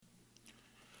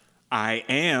I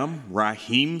am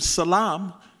Raheem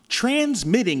Salam,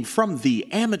 transmitting from the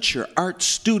Amateur Art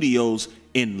Studios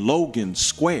in Logan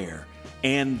Square,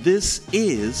 and this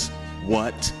is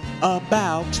What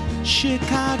About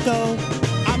Chicago?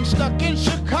 I'm stuck in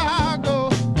Chicago,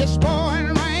 it's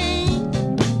pouring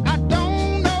rain. I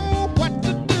don't know what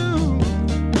to do.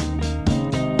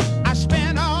 I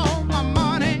spent all my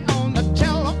money on the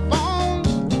telephone,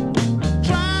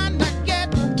 trying to get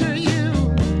to you.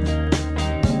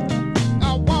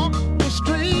 I walk the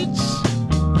streets,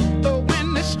 the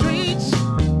windy streets,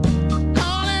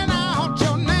 calling out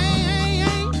your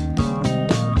name.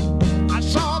 I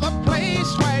saw the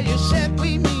place where you said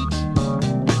we meet,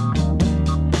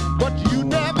 but you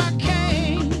never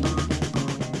came.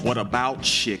 What About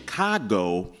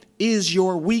Chicago is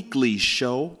your weekly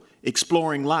show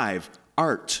exploring live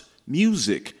art,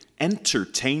 music,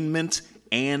 entertainment,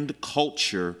 and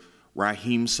culture.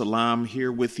 Raheem Salam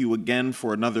here with you again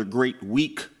for another great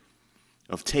week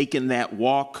of taking that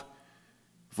walk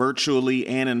virtually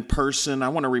and in person. I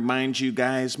want to remind you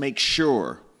guys, make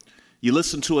sure you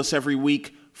listen to us every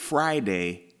week,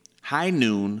 Friday, high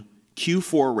noon,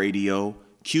 Q4 Radio,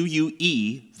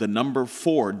 QUE, the number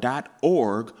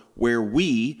 4.org, where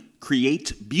we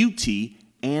create beauty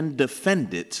and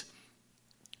defend it.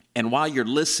 And while you're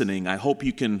listening, I hope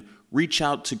you can reach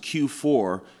out to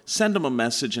Q4, send them a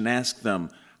message and ask them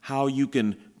how you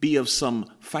can be of some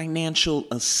financial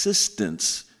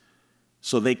assistance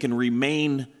so they can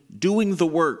remain doing the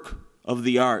work of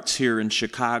the arts here in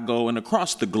Chicago and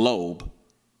across the globe,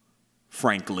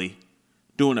 frankly,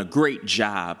 doing a great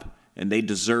job, and they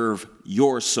deserve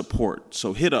your support.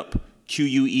 So hit up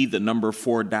QUE, the number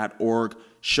 4.org,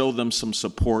 show them some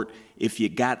support. If you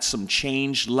got some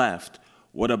change left,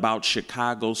 What About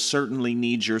Chicago certainly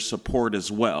needs your support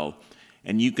as well.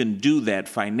 And you can do that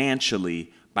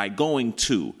financially by going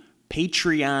to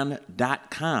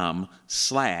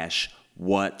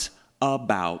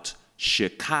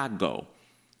patreon.com/whataboutchicago.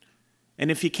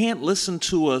 And if you can't listen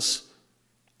to us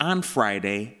on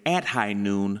Friday at high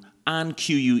noon on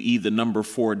QUE, the number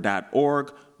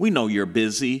 4.org, we know you're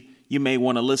busy. You may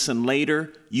want to listen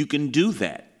later. You can do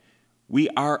that. We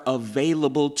are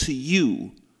available to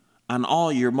you on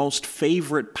all your most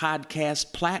favorite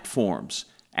podcast platforms,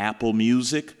 Apple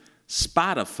Music,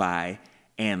 Spotify,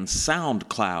 and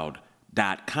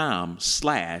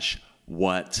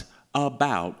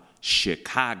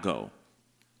SoundCloud.com/whataboutchicago.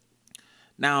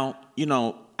 Now,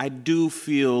 I do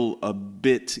feel a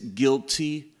bit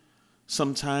guilty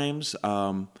sometimes.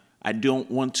 I don't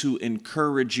want to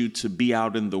encourage you to be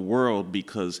out in the world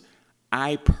because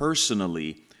I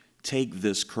personally take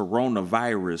this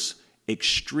coronavirus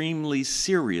extremely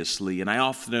seriously, and I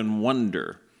often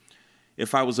wonder,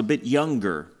 if I was a bit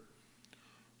younger,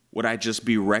 would I just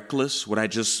be reckless? Would I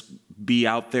just be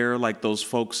out there like those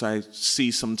folks I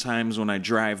see sometimes when I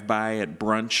drive by at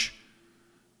brunch?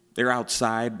 They're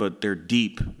outside, but they're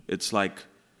deep. It's like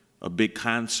a big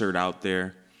concert out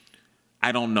there.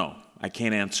 I don't know. I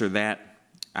can't answer that.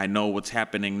 I know what's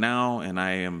happening now, and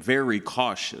I am very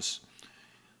cautious.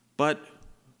 But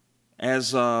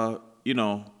as, I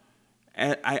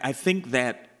think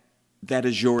that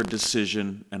is your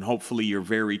decision, and hopefully you're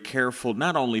very careful,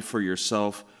 not only for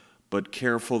yourself, but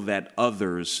careful that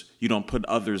you don't put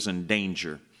others in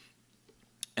danger.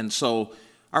 And so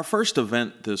our first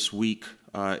event this week,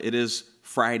 it is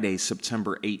Friday,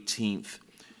 September 18th.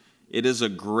 It is a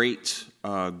great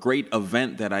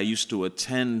event that I used to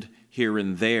attend here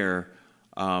and there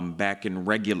back in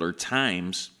regular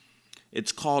times.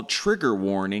 It's called Trigger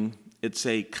Warning. It's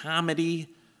a comedy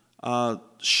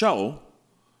show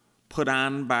put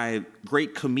on by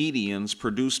great comedians,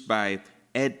 produced by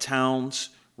Ed Towns,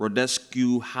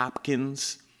 Rodescu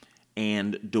Hopkins,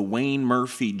 and Dwayne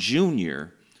Murphy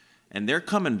Jr., and they're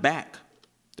coming back.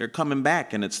 They're coming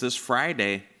back, and it's this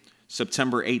Friday,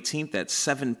 September 18th at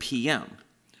 7 p.m.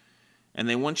 And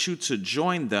they want you to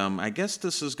join them. I guess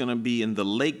this is going to be in the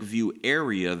Lakeview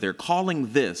area. They're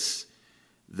calling this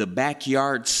the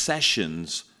Backyard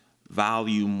Sessions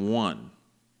Volume 1.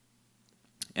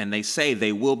 And they say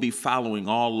they will be following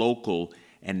all local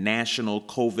and national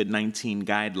COVID-19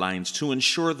 guidelines to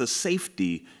ensure the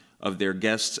safety of their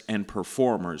guests and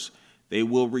performers. They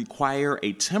will require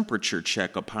a temperature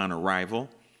check upon arrival.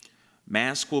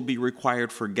 Masks will be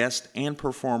required for guests and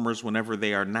performers whenever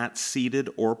they are not seated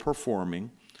or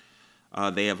performing.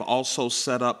 They have also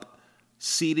set up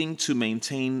seating to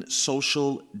maintain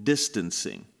social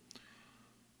distancing.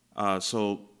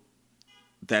 So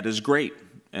that is great,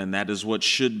 and that is what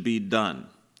should be done.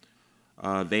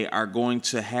 They are going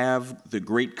to have the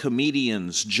great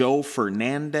comedians Joe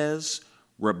Fernandez,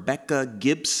 Rebecca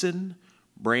Gibson,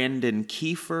 Brandon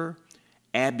Kiefer,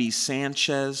 Abby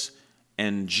Sanchez,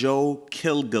 and Joe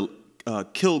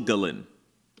Kilgallen.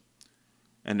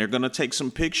 And they're going to take some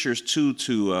pictures, too,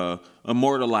 to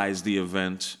immortalize the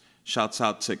event. Shouts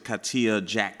out to Katia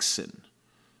Jackson.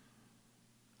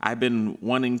 I've been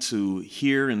wanting to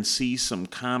hear and see some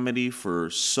comedy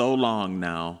for so long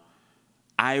now.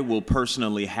 I will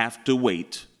personally have to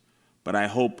wait, but I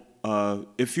hope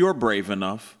if you're brave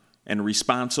enough and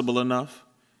responsible enough,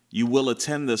 you will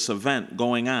attend this event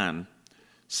going on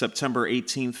September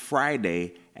 18th,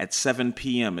 Friday at 7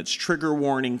 p.m. It's Trigger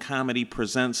Warning Comedy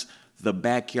presents The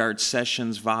Backyard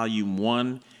Sessions Volume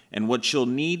 1. And what you'll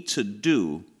need to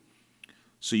do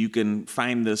so you can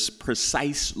find this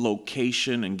precise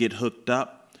location and get hooked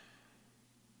up,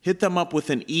 hit them up with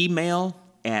an email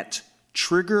at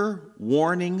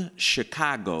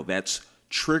triggerwarningshicago. That's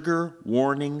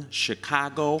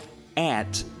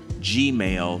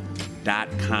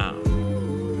triggerwarningshicago@gmail.com.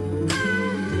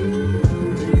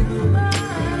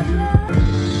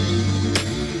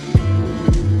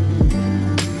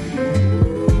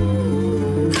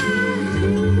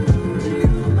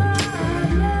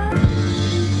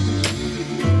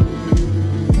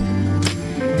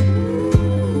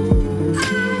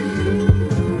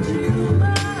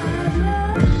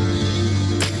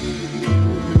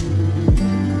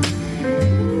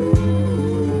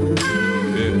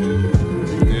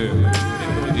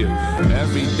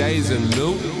 A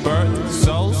new birth,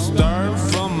 so stirred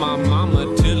from my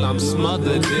mama till I'm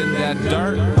smothered in that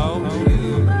dirt. Oh,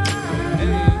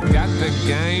 got the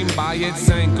game by its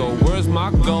ankle. Where's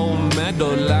my gold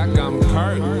medal? Like I'm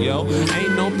Kurt, yo.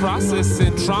 Ain't no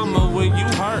processing trauma when you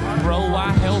hurt, bro.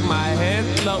 I held my head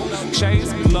low,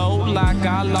 chase glow like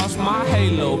I lost my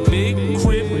halo. Big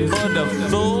crib, but a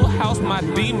full house. My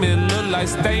demon look like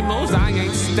Stamos. I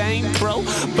ain't stained, bro,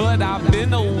 but I've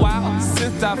been a while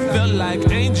since I felt like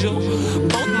Angel.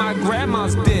 Both my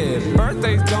grandma's dead.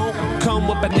 Birthdays don't come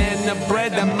with banana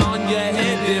bread. I'm on your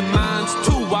head and mine's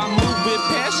too. I move with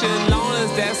passion, long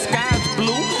as that sky's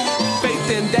blue. Faith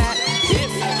in that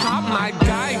hip hop might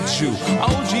guide you.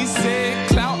 OG said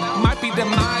clout might be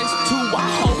demise too. I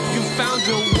hope you found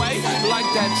your way like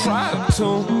that tribe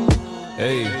tune.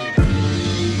 Hey.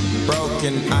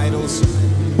 Broken idols,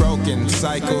 broken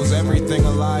cycles, everything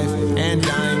alive and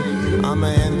dying. I'ma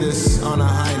end this on a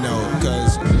high note,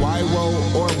 cause why woe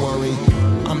or worry?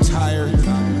 I'm tired,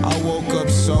 I woke up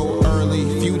so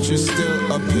early. Future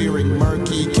still appearing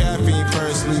murky. Caffeine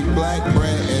firstly, black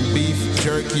bread and beef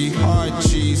jerky. Hard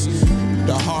cheese,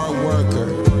 the hard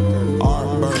worker, our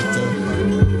birther.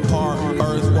 Part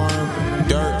earthworm,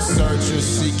 dirt searcher,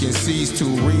 seeking seeds to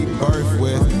rebirth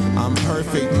with. I'm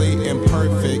perfectly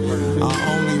imperfect. I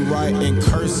only write in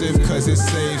cursive cause it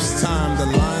saves time. The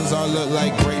lines all look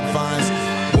like grapevines.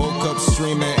 Woke up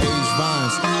streaming age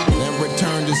vines, then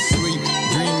returned to sleep,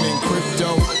 dreaming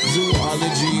crypto,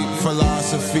 zoology,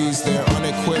 philosophies. They're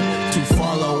unequipped to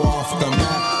follow off the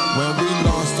map. When we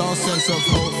lost all sense of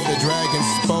hope, the dragon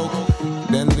spoke.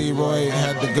 Then Leroy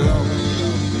had the glow,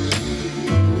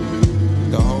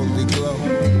 the holy glow.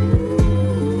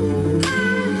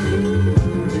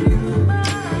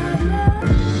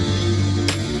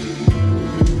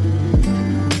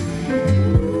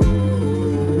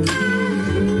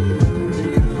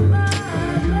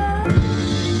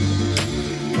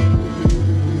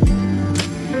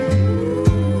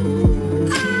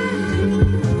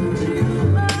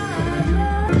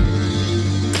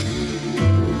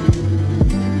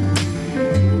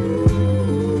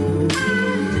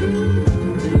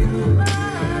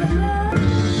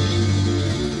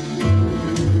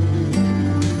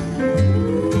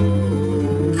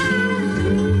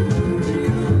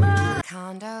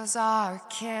 Are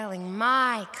killing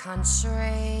my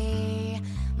country,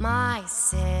 my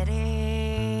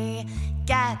city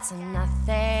gets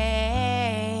nothing,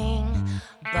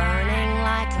 burning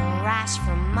like a rash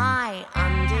from my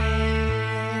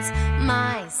undies.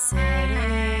 My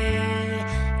city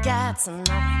gets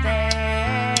nothing.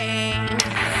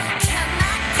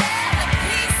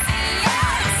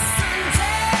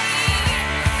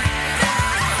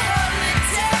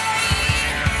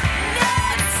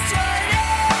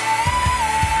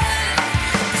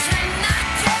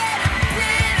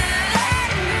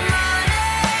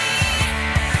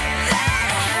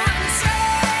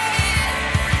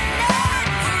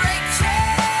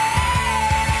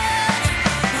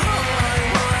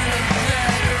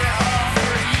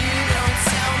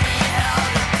 Tell me how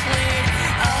to clean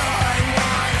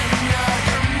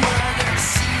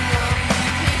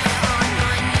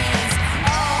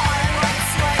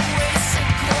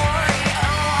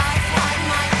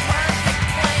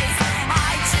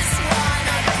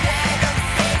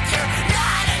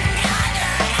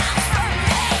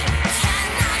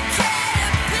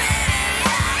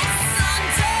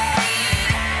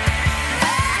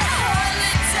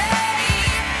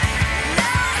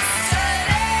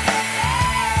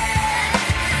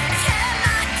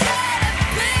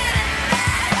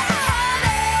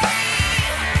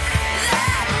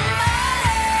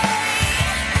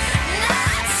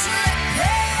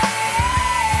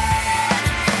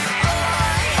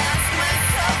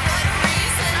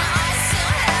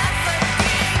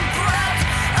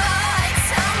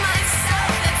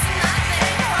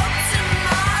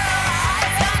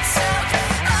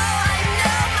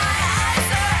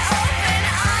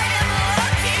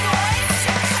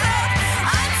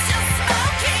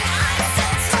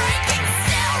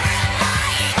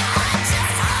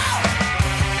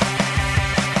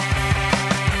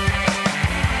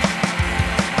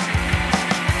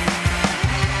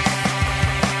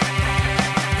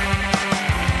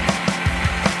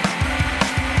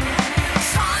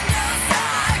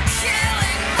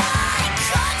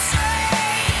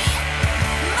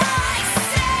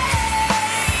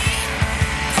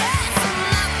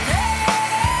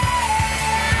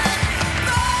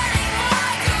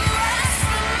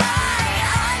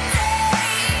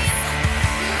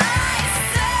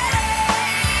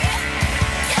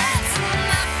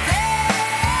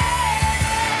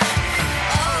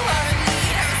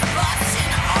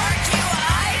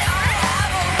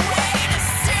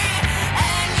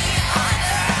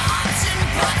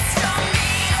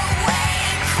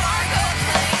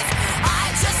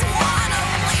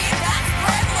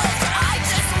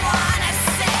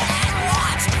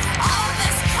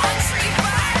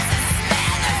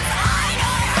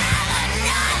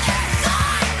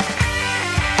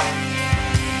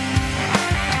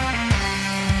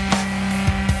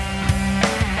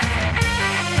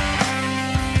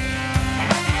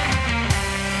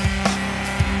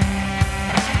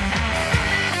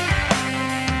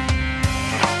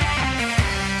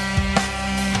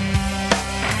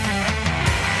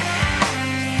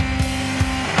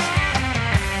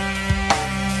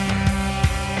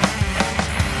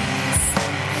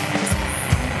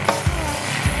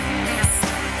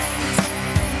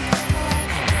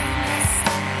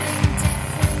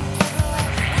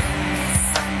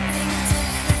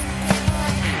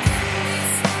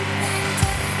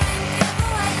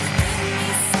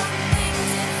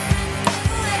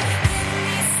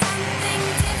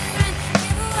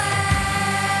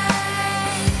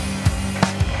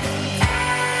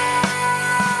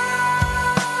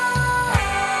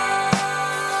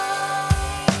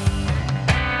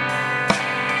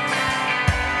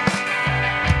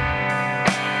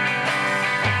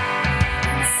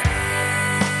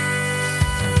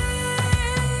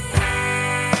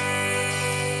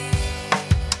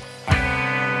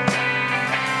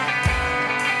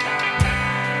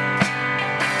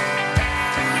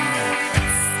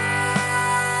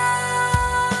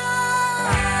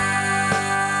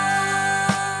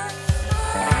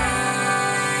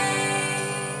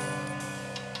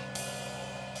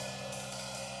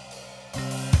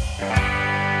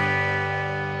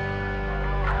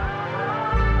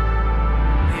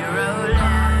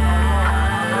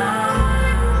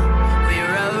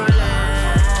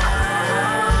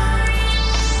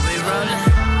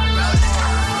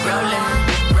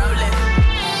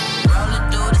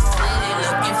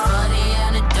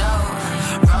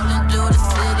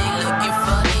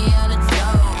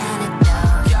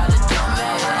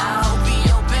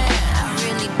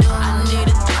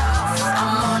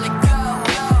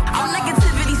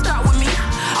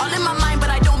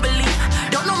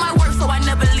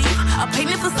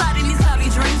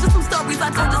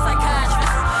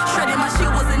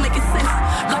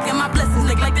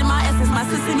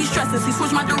lessons. He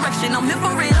switched my direction. I'm here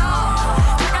for it all.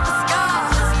 Check out the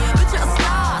scars. But you're a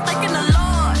star. Thanking the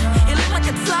Lord. It looked like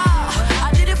a tile.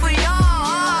 I did it for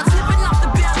y'all. Tipping off the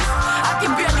balance. I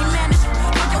can barely manage.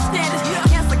 Fuck your standards.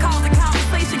 Cancer cause the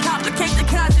conversation. Complicate the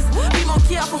conscience. Be more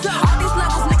careful. All these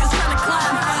levels niggas trying to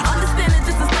climb. Understanding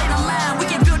just a state of mind. We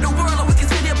can build the world or we can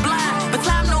sit here blind. But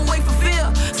time don't wait for fear.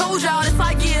 Told y'all this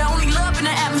like yeah, only love in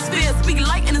the atmosphere. Speak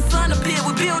light in the sun appear.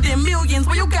 We're building millions.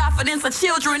 Where your confidence? Our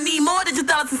children need more than just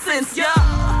dollars and cents. Yeah.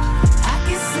 I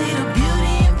can see the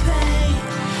beauty in pain.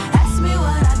 Ask me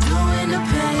what I do in the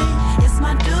pain. It's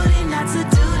my duty not to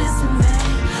do this in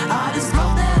vain. All this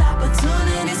growth that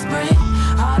opportunities bring.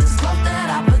 All this growth that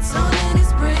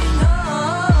opportunities bring.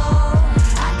 Oh,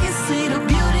 I can see the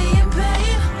beauty in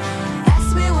pain.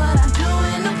 Ask me what I do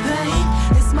in the pain.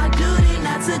 It's my duty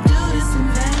not to do this in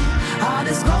vain. All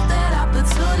this growth that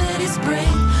opportunities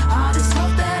bring. All this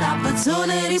growth that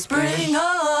opportunities bring.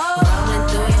 Oh, rolling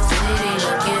through your city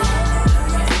looking.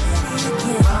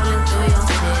 Rolling through your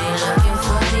city looking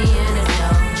for the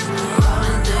antidote.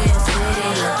 Rolling through your city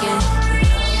looking.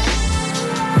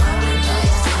 Rolling through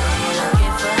your city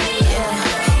looking for the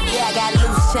Yeah, I got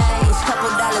loose change.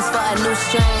 Couple dollars for a new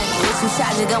strain. What you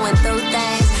charging going through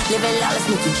things? Living lawless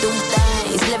make you do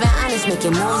things. Living honest make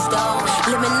you moves though.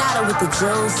 Living out with the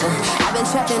juice. I've been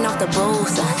trapping off the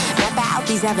booze. Map out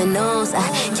these avenues.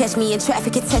 Catch me in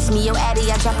traffic and text me your addy.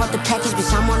 I drop off the package,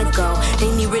 bitch, I'm on the go. They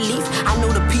need relief. I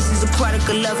know the pieces of product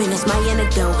of love and that's my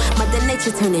antidote. Mother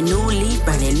Nature turning new leaf,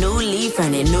 burning new leaf,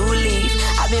 burning new leaf.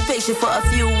 I've been patient for a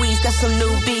few weeks. Got some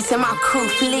new beats and my crew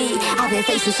flee. I've been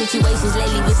facing situations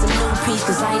lately with some new peace,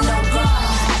 cause I know God.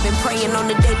 I've been praying on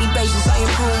a daily basis. I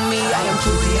improve me, I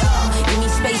improve y'all. Give me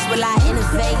space while I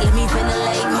innovate. Let me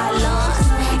ventilate my lungs.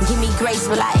 Give me grace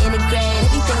while I integrate.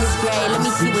 Everything is great. Let me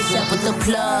see what's up with the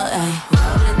plug. Ay.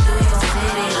 Rolling through your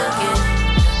city looking.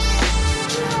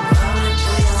 Rolling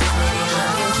through your city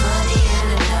looking for the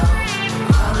antidote.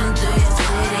 Rolling through your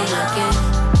city looking.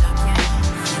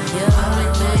 Yeah,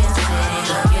 rolling through your city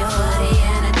looking for the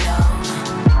antidote.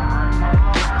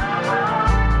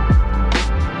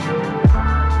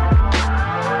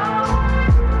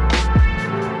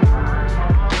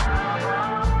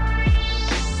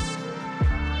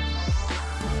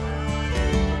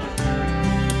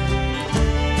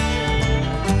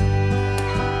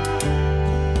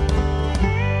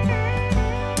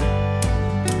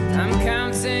 I'm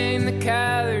counting the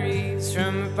calories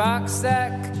from a box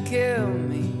that could kill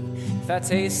me. If I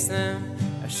taste them,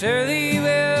 I surely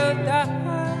will die.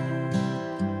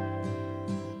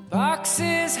 Box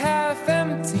is half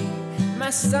empty, my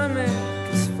stomach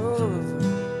is full.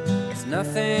 There's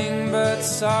nothing but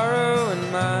sorrow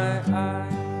in my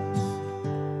eyes.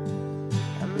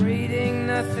 I'm reading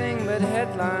nothing but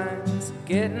headlines,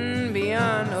 getting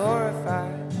beyond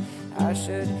horrified. I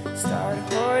should start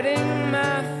hoarding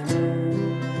my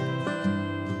food.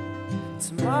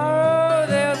 Tomorrow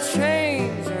they'll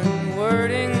change and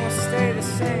wording will stay the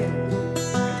same.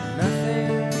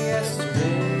 Nothing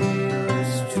yesterday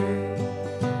was true.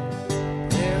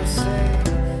 They'll say,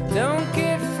 don't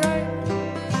get frightened,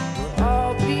 we'll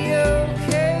all be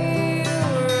okay. The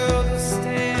world will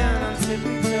stand on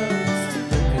tippy toes to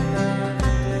look another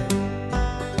day.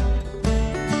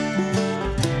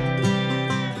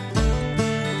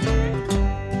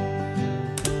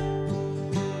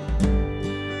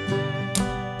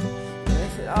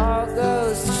 If it all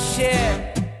goes to shit,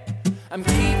 I'm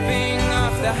keeping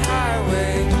off the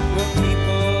highway with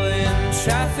people in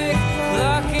traffic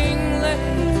blocking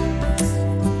lanes.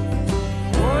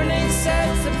 Warning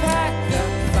signs to pack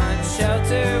up, find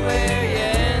shelter where you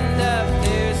end up.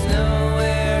 There's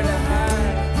nowhere to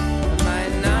hide. I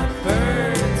might not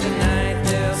burn tonight,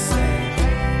 they'll say.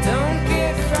 Don't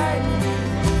get frightened,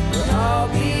 we'll all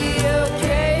be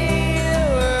okay. The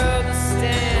world will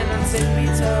stand on tippy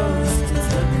toes to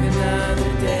look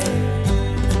another day.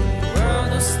 The world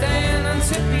will stand on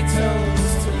tippy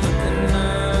toes to look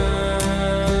another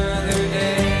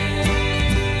day.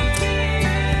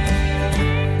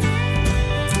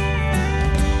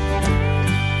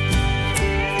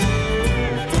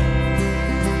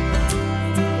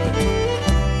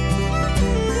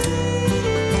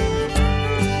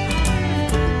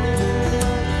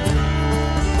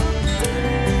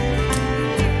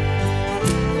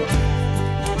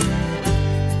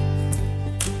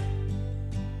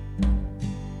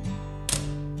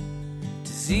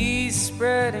 Disease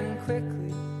spreading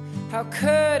quickly, how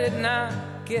could it not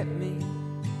get me?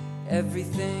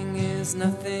 Everything is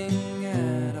nothing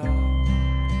at all.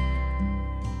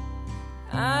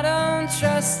 I don't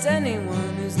trust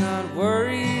anyone who's not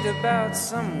worried about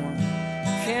someone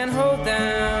who can't hold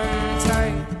them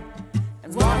tight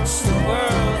and watch them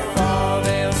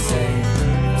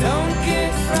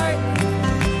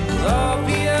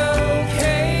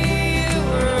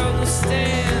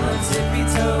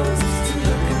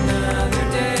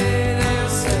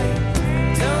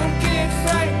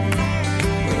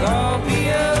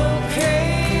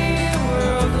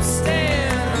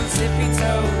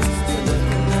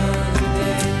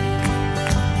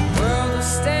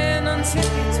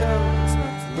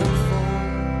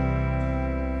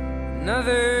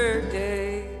another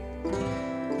day.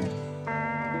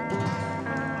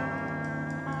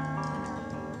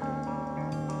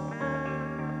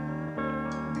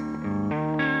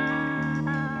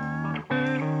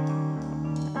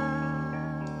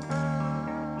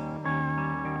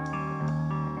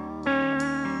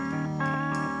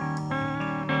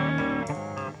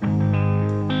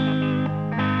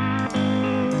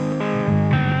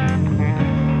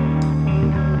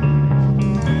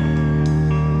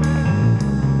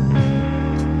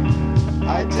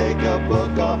 I take a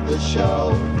book off the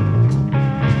shelf.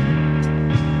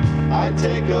 I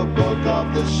take a book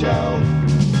off the shelf.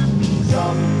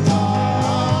 Sometimes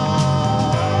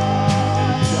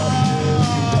just to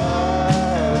be there.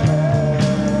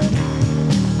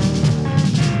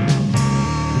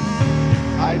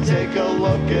 I take a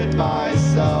look at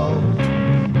myself.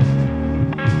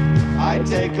 I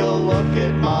take a look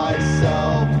at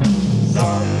myself.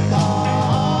 Sometimes.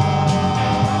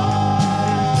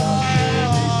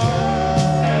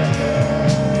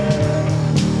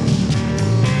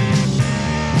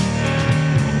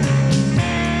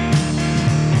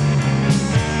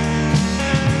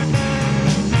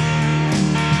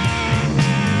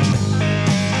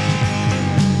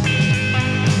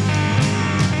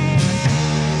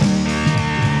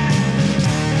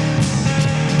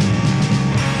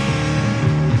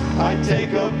 I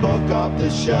take a book off the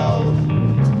shelf.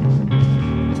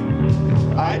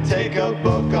 I take a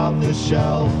book off the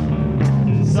shelf.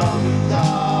 Sometimes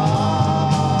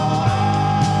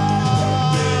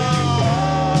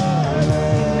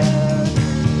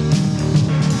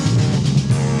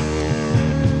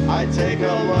I take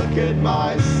a look at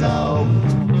myself.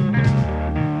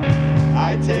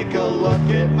 I take a look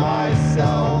at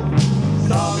myself.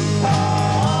 Sometimes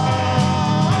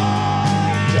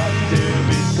just to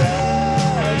be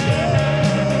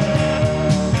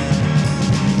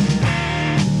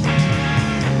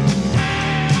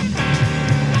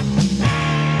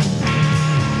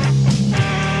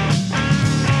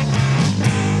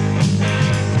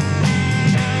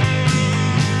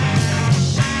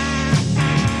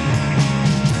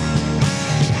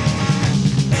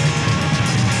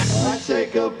I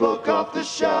take a book off the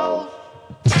shelf.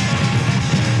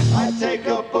 I take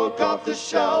a book off the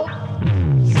shelf.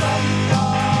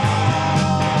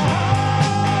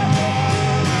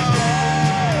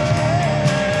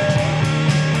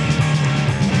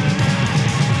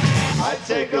 I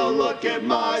take a look at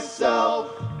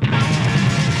myself.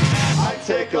 I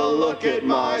take a look at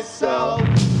myself.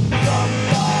 Sometimes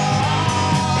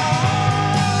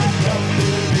just to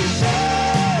be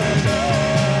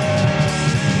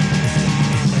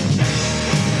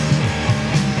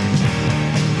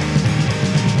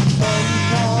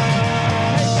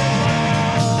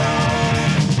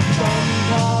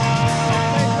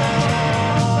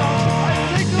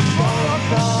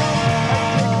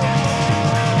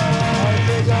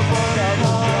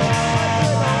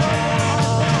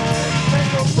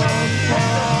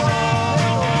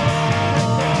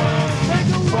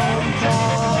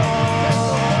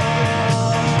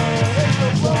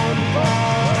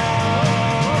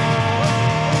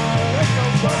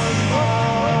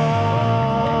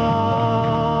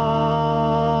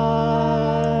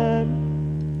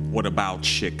What about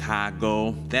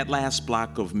Chicago? That last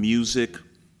block of music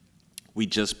we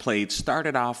just played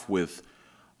started off with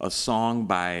a song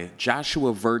by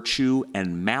Joshua Virtue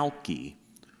and Malky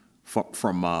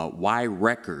from Y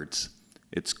Records.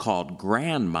 It's called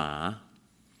Grandma,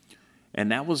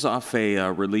 and that was off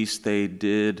a release they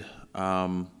did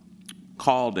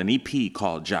called an EP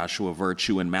called Joshua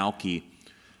Virtue and Malky,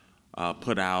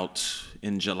 put out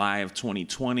in July of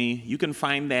 2020. You can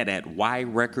find that at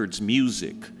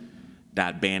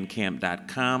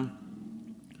yrecordsmusic.bandcamp.com.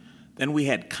 Then we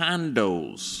had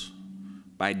Condos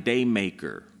by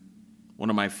Daymaker, one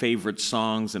of my favorite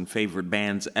songs and favorite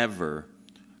bands ever.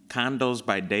 Condos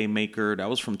by Daymaker, that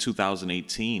was from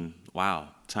 2018. Wow,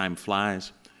 time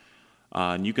flies.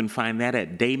 And you can find that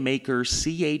at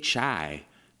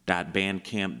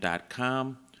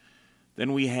daymakerchi.bandcamp.com.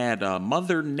 Then we had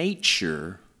Mother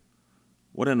Nature.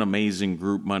 What an amazing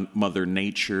group Mother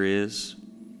Nature is.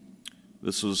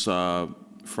 This was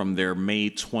from their May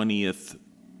 20th,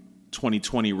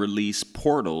 2020 release,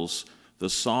 Portals. The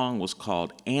song was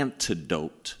called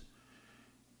Antidote.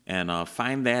 And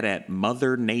find that at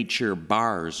Mother Nature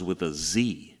Bars with a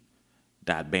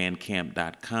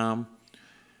Z.bandcamp.com.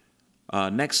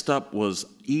 Next up was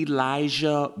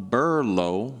Elijah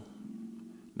Burlow.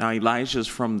 Now, Elijah's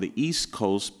from the East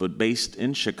Coast, but based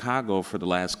in Chicago for the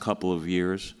last couple of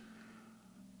years.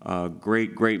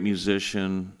 Great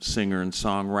musician, singer, and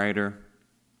songwriter.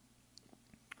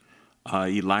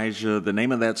 Elijah, the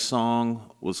name of that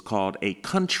song was called A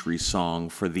Country Song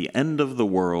for the End of the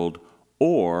World,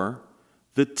 or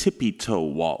The Tippy Toe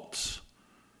Waltz.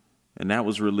 And that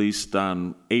was released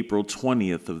on April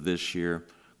 20th of this year.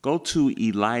 Go to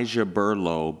Elijah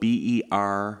Burlow,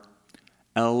 BERLOW,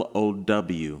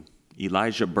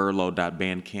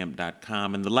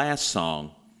 ElijahBurlow.bandcamp.com. And the last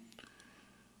song,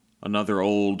 another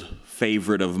old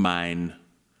favorite of mine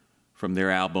from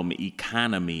their album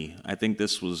Economy. I think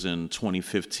this was in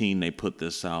 2015 they put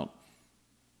this out.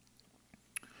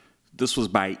 This was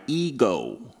by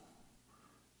Ego.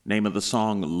 Name of the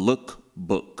song, Look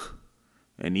Book.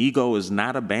 And Ego is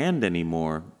not a band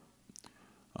anymore.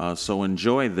 So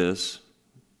enjoy this.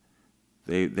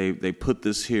 They put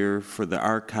this here for the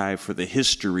archive, for the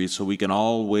history, so we can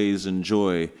always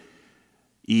enjoy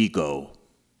Ego.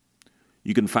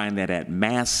 You can find that at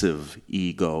Massive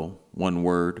Ego, one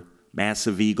word,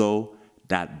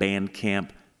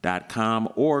 massiveego.bandcamp.com,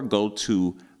 or go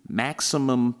to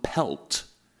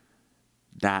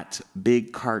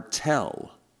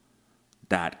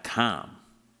maximumpelt.bigcartel.com.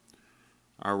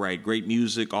 All right, great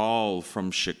music, all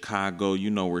from Chicago. You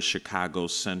know we're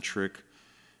Chicago-centric.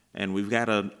 And we've got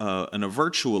a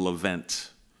virtual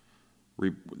event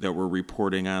that we're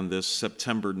reporting on this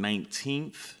September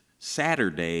 19th,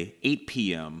 Saturday, 8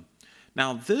 p.m.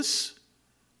 Now, this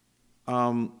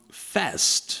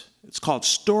fest, it's called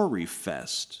Story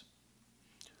Fest,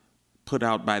 put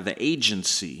out by the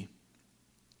agency.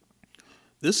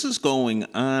 This is going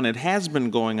on, it has been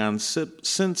going on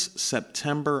since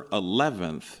September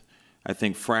 11th, I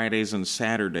think Fridays and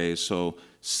Saturdays. So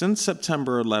since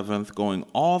September 11th, going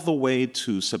all the way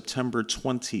to September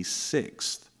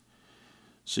 26th.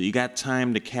 So you got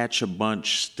time to catch a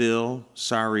bunch still.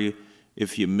 Sorry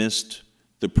if you missed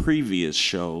the previous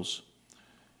shows.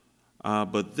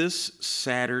 But this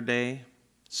Saturday,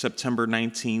 September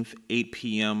 19th, 8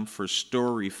 p.m. for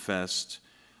Story Fest,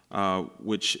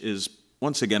 which is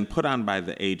once again put on by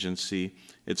the agency.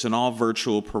 It's an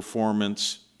all-virtual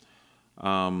performance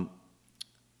of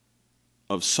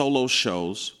solo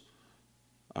shows.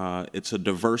 It's a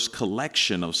diverse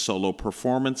collection of solo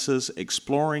performances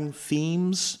exploring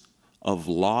themes of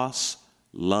loss,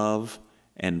 love,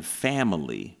 and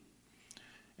family.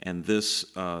 And this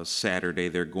Saturday,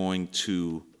 they're going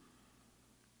to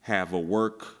have a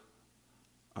work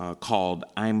called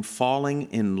I'm Falling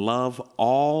in Love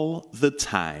All the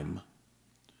Time.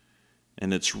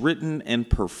 And it's written and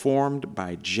performed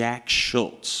by Jack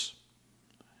Schultz.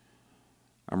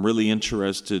 I'm really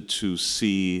interested to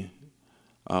see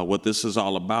what this is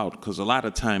all about, because a lot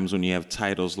of times when you have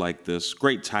titles like this,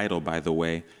 great title, by the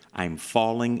way, I'm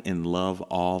Falling in Love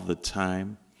All the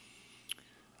Time,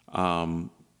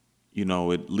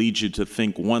 it leads you to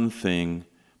think one thing,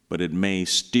 but it may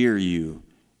steer you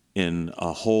in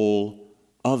a whole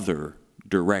other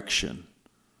direction.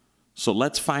 So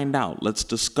let's find out. Let's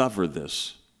discover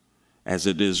this as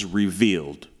it is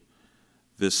revealed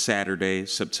this Saturday,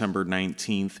 September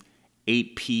 19th,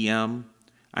 8 p.m.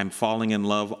 I'm Falling in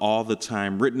Love All the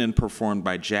Time, written and performed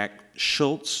by Jack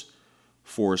Schultz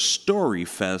for Story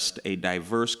Fest, a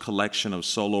diverse collection of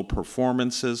solo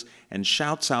performances, and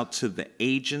shouts out to the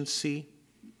agency,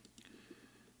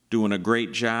 doing a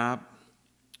great job.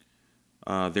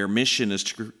 Their mission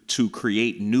is to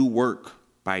create new work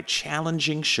by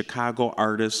challenging Chicago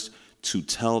artists to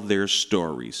tell their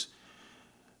stories.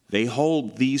 They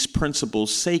hold these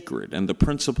principles sacred, and the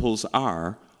principles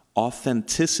are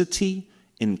authenticity,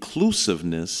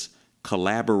 inclusiveness,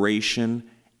 collaboration,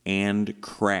 and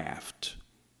craft.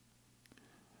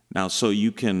 Now, so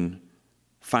you can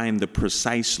find the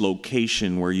precise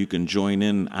location where you can join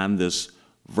in on this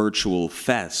virtual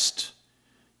fest,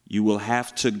 you will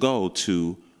have to go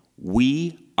to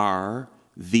We Are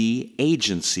The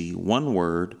Agency, one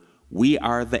word,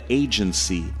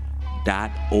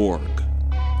 wearetheagency.org.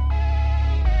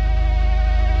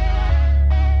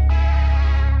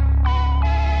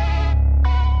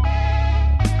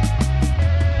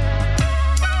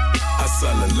 Hustle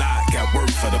a lot, got work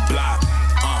for the block.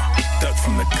 Duck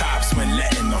from the cops when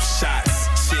letting off shots.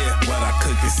 Shit, what I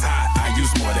cook is hot, I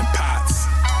use more than pots.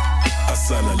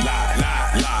 Hustle a lot.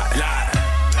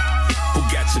 Who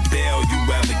got your bail, you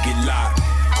rather get locked?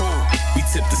 Who? We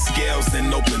tip the scales and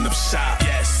open up shop.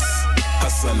 Yes.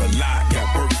 Hustle a lot, got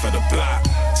work for the block.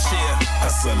 Shit,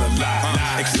 hustle a lot.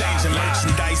 Exchanging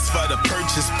merchandise for the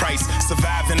purchase price.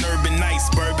 Surviving urban nights,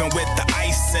 bourbon with the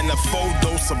ice and a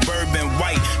photo suburban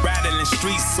white. Rattling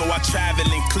streets, so I travel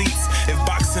in cleats. If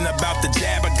boxing about the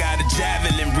jab, I got a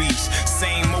javelin reach.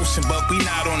 Same motion, but look, we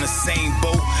not on the same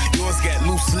boat. Yours got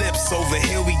loose lips, over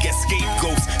here we get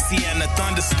scapegoats. See, in a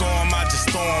thunderstorm, I just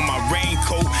throw on my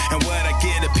raincoat. And what I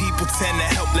get, the people tend to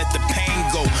help let the pain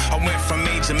go. I went from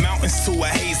major mountains to a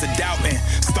haze of doubting.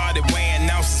 Started weighing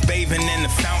ounces, bathing in the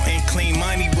fountain. Clean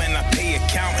money when I pay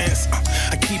accountants.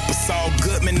 I keep us all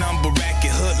good, man, I'm Baraka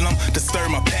hoodlum.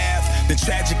 Disturb my path, the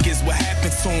tragic is what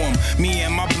happened to him. Me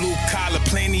and my blue collar,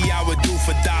 plenty I would do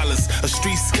for dollars. A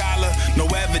street scholar, no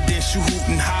evidence, you hoot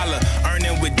and holler.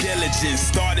 Earning with diligence,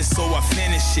 started so I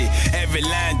finish it. Every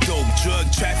line dope,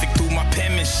 drug traffic through my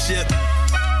penmanship.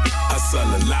 Hustle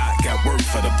a lot, got work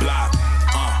for the block.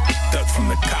 Duck from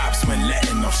the cops when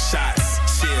letting off shots.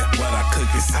 Shit, what I cook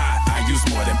is hot, I use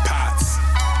more than pots.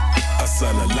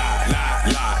 Hustle a lot.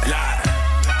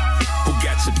 Who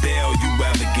got your bail, you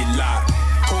ever get locked?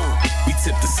 Who? We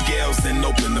tip the scales, then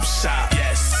open up shop.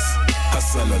 Yes.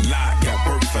 Hustle a lot, got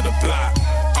work for the block.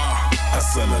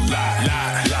 Hustle a lot.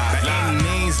 By any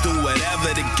means, do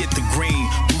whatever to get the green.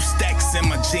 Blue stacks in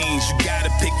my jeans, you gotta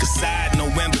pick a side,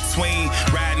 no in between.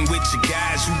 Riding with your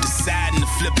guys, you deciding to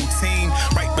flip a team.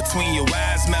 Right between your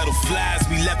eyes, metal flies,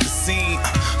 we left the scene.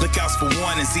 Look out for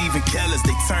warnings, even killers,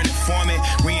 they turn it for me.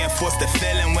 Reinforce the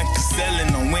feeling when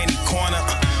concealing on any corner.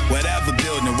 Whatever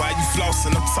building, while you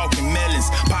flossing, I'm talking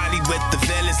millions. Party with the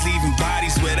villains, leaving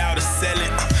bodies without a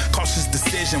ceiling. Cautious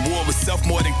decision, war with self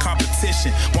more than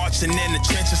competition. Marching in the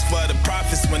trenches for the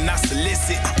profits when I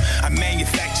solicit. I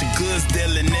manufacture goods,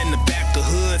 dealing in the back of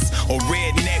hoods. Or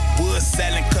redneck wood,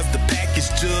 selling cause the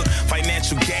package jug.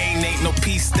 Financial gain ain't no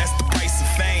peace, that's the price of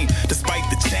fame. Despite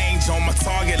the change on my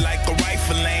target like a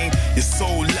rifle aim. Your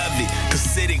soul love it,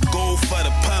 consider gold for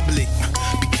the public.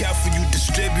 Be careful you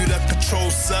distribute a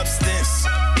controlled substance.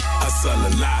 Hustle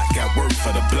a lot, got work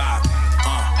for the block.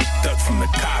 Duck from the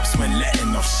cops when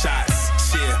letting off shots.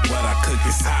 Shit, what I cook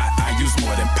is hot, I use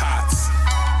more than pots.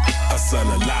 Hustle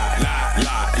a lot.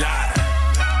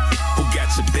 Who got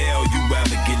your bail, you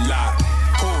ever get locked?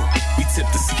 Who? We tip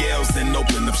the scales, then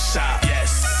open up shop.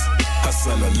 Yes.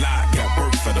 Hustle a lot, got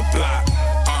work for the block.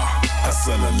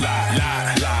 Hustle a lot.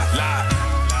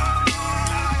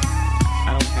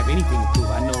 I don't have anything to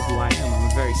prove. I know who I am. I'm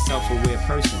a very self-aware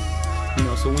person. You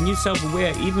know, so when you're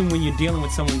self-aware, even when you're dealing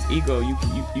with someone's ego,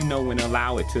 you know when to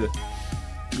allow it to,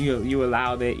 you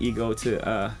allow their ego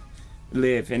to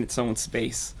live in its own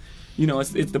space. You know,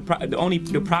 it's the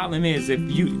problem is if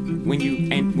when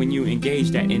you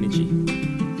engage that energy.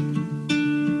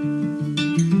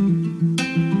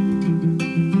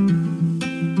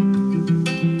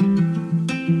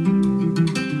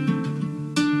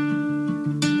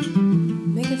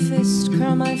 Make a fist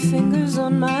curl my fingers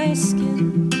on my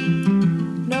skin.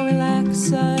 No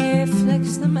relax, I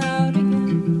flex them out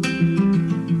again.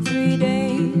 3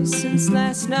 days since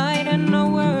last night and no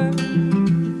word.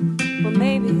 Well,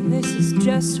 maybe this is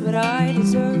just what I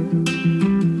deserve.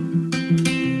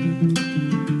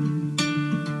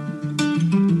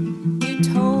 You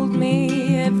told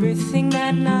me everything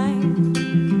that night.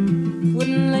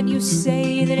 Wouldn't let you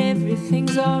say that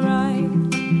everything's alright.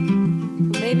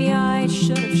 Maybe I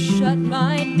should have shut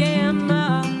my damn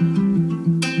mouth.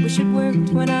 Wish it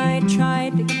worked when I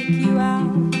tried to kick you out.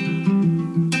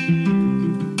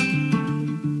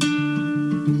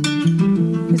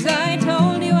 Cause I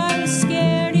told you I was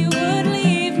scared you would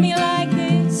leave me like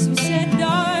this. You said,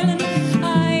 darling,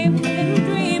 I wouldn't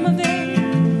dream of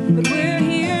it. But we're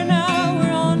here now,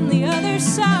 we're on the other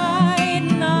side.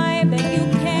 And I bet you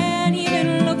can't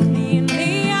even look me in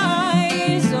the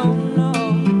eyes. Oh no.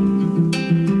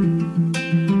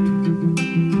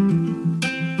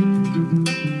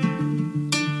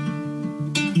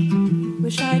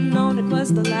 Wish I'd known it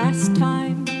was the last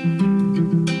time.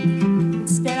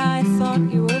 Instead I thought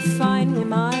you were finally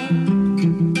mine.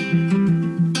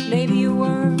 Maybe you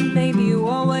were, maybe you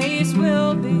always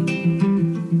will be.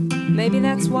 Maybe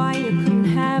that's why you couldn't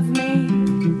have me.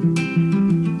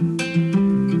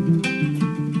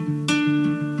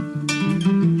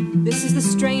 This is the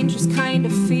strangest kind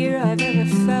of fear I've ever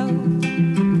felt.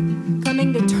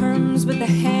 Coming to terms with the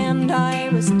hand I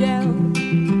was dealt.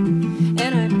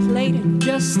 And I played it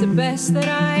just the best that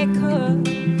I could.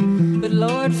 But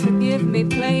Lord forgive me,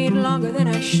 played longer than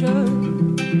I should.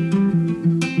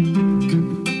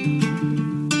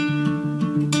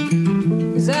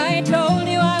 Cause I told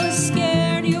you I was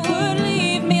scared you would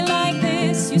leave me like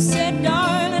this. You said,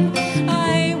 darling,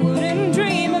 I wouldn't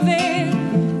dream of it.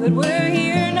 But we're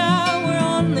here now, we're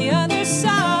on the other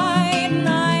side. And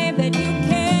I bet you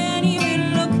can't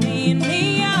even look me in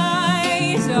the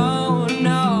eyes. Oh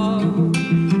no.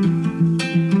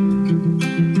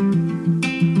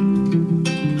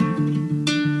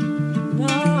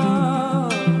 No.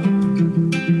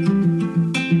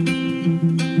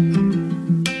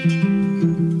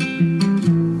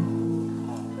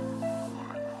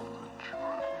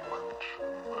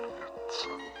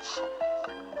 They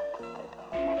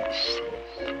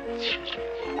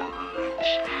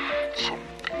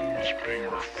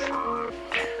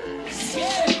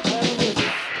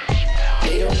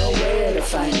don't know where to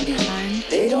find me.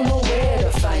 They don't know where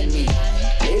to find me.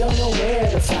 They don't know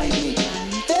where to find me.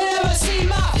 They never see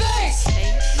my face.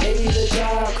 Maybe the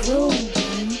dark room.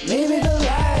 Maybe the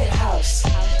lighthouse.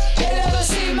 They never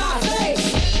see my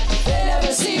face. They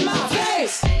never see my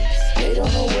face. They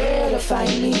don't know where to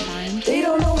find me. They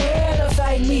don't know where to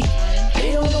find me.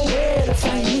 They don't know where to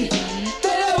find me.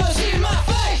 They never see my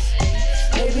face.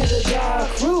 Maybe the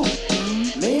dark room.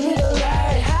 Maybe the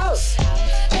lighthouse.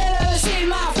 They never see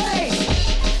my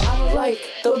face. I'm like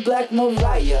the Black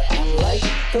Mariah. I'm like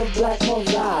the Black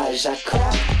Mirage. I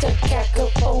cracked a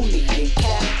cacophony and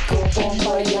cackle bon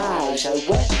voyage. I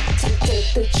went to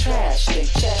take the trash, then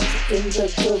checked in the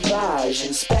garage,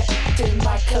 inspected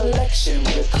my collection,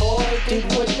 recorded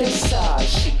what they saw.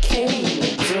 She came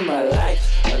into my life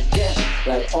again,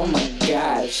 like oh my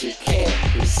God, she can't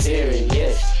be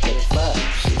serious. The fuck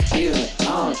she's feeling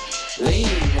on,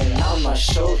 leaning on my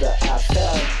shoulder. I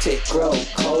felt it grow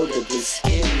colder. The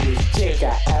skinniest chick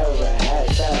I ever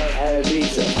had felt heavy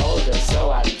to hold her,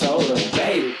 so I told her,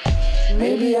 baby,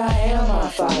 maybe I am my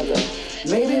father,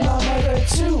 maybe my mother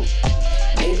too.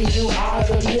 Maybe you are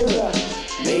the mirror,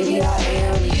 maybe I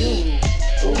am you.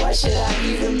 But why should I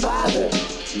even bother?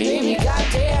 Maybe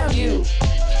goddamn you,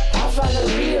 I'll find a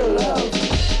real love.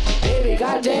 Baby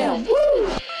goddamn, woo!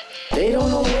 They don't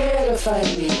know where to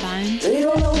find me. They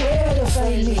don't know where to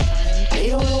find me. They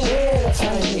don't know where to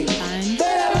find me. They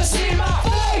never see my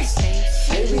face.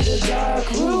 Maybe the dark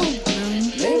room.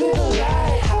 Maybe the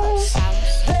lighthouse.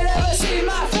 They never see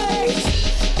my face.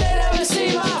 They never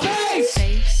see my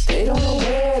face. They don't know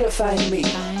where to find me.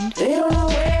 They don't know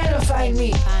where to find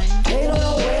me. They don't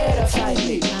know where to find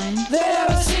me. They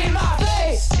never see my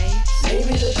face.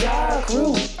 Maybe the dark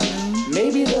room.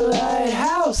 Maybe the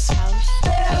lighthouse. They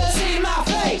never see my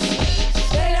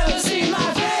face. They never see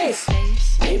my face.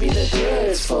 Maybe the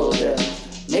goods folder.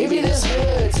 Maybe this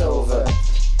hood's over.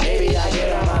 Maybe I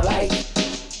get on my bike.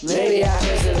 Maybe I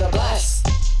visit the blast.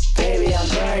 Baby, I'm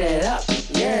burning up.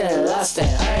 Yearning, lust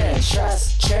and earning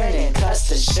trust. Churning,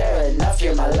 custard, sure enough.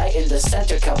 You're my light in the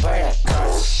center,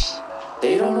 Copernicus.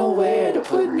 They don't know where to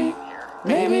put me.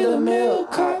 Maybe the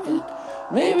milk carton.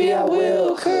 Maybe I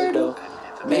will curdle.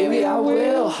 Maybe I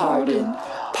will harden.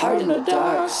 Pardon the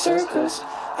dark circles.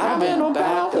 I've been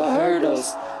about the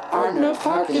hurdles. Partner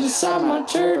park inside my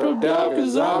turtle dog,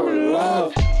 'cause I'm in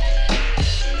love.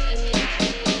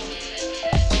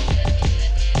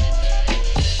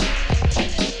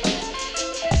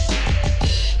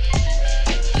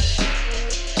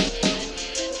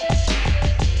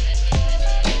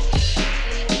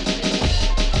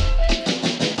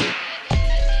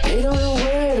 They don't know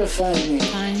where to find me.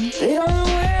 They don't know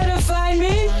where to find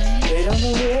me. They don't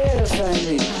know where to find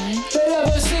me. They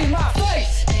never see my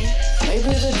face.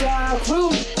 Maybe the dark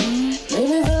room.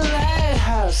 Maybe the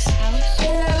lighthouse.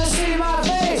 They never see my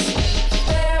face.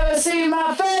 They never see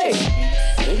my face.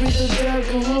 Maybe the dark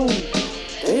room.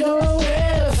 They don't know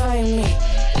where to find me.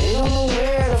 They don't know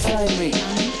where to find me.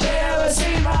 They never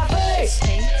see my face.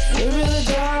 Maybe the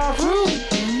dark room.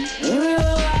 Maybe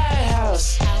the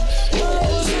lighthouse. They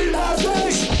never see my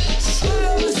face. They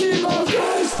never see my face.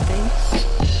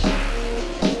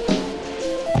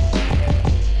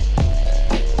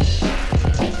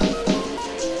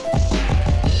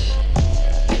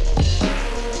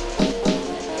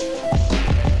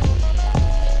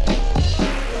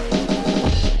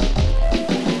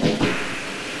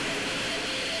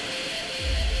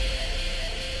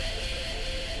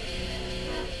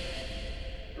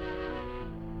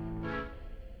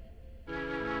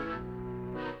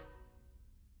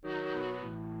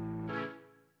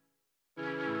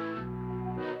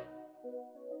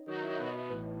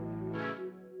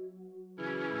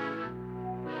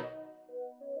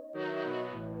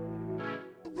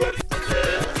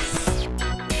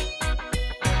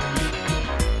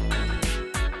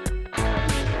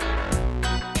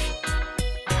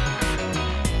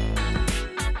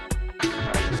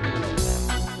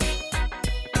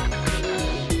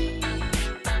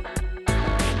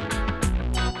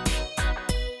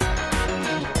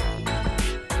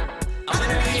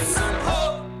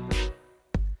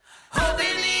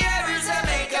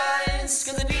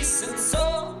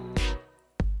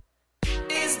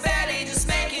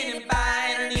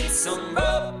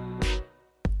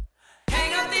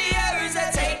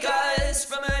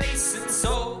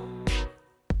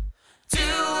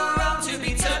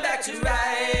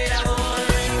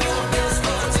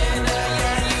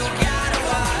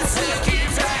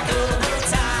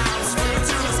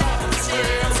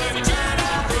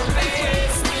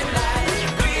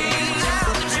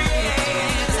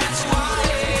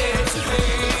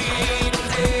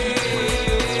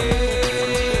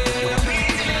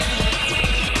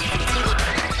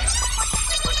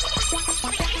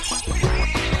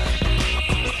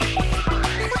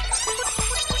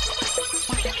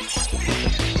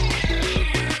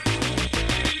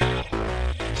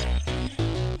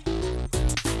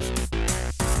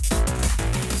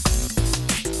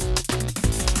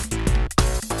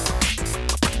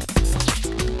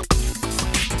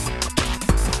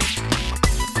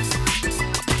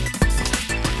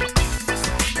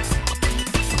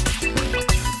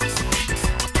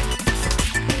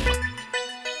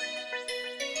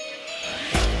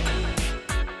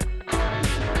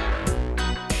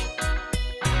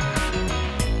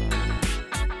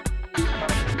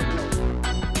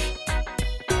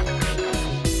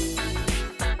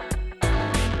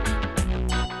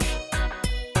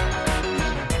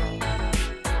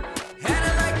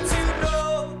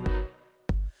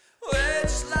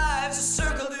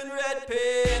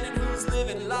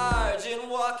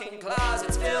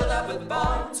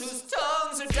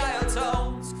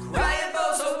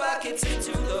 pockets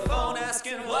into the phone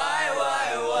asking why?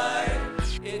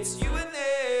 It's you and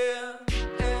them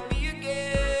and me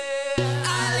again.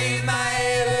 I leave my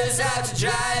haters out to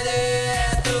dry there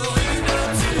at the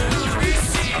window to be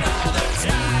seen all the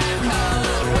time.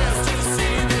 Color west to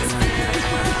see this man.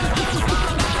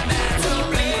 On my mental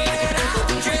bleeding out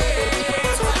the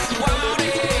dreams,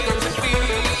 wanting to be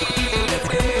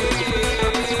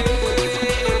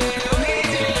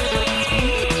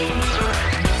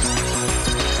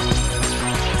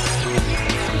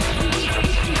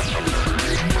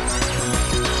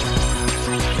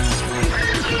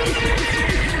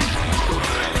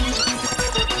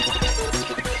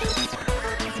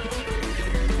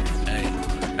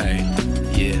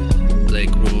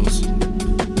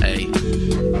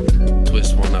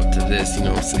this, you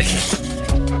know what I'm saying?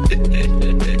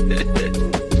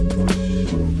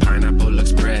 Pineapple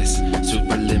Express,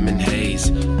 super lemon haze,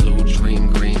 blue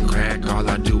dream, green crack, all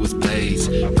I do is blaze.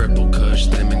 Purple Kush,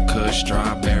 lemon Kush,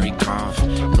 strawberry cough,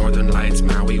 Northern Lights,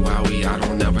 Maui Wowie, I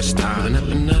don't ever stop. Rolling up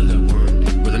another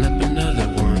one, rolling up another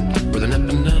one, rolling up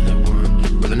another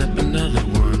one, rolling up another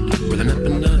one, rolling up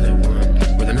another one,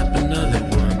 rolling up another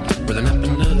one, rolling up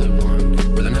another one,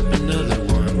 rolling up another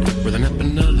one, rolling up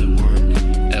another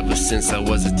one. Ever since I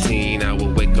was a teen, I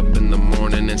would wake up in the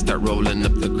morning and start rolling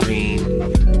up the green.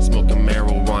 Smoking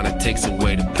marijuana takes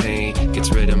away the pain,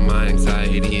 gets rid of my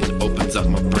anxiety and opens up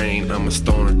my brain. I'm a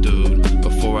stoner dude.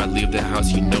 Before I leave the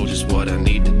house, you know just what I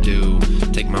need to do.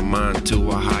 Take my mind to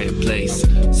a higher place.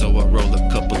 So I roll a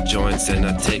couple joints and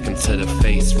I take them to the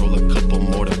face. Roll a couple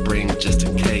more to bring just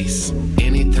in case.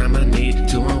 Anytime I need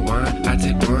to unwind, I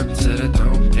take one to the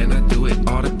dome and I do it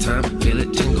all the time. Feel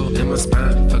it tingle in my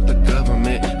spine. Fuck the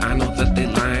government, I know that they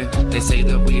lying. They say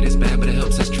the weed is bad, but it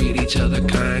helps us treat each other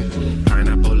kind.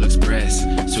 Pineapple Express,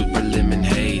 super lemon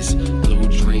haze, blue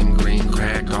dream, green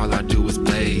crack, all I do is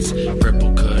blaze.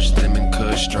 Purple Kush, lemon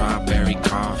Kush, strawberry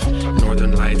cough,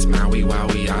 Northern Lights, Maui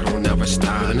Wowie, I don't ever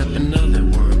stop. Rolling up another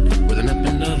one, rolling up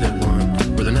another one,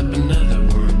 rolling up another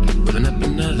one, rolling up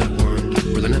another one,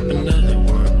 rolling up another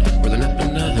one, rolling up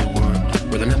another one,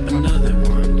 rolling up another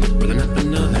one, rolling up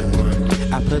another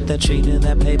one. I put that tree to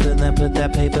that paper, then put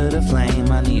that paper to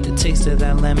flame. I need a taste of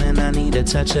that lemon, I need a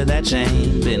touch of that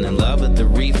Jane. Been in love with the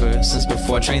reefer since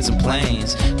before trains and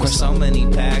planes. Quit so many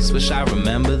packs, wish I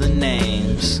remember the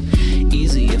names.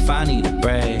 Easy if I need a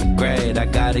break, great. I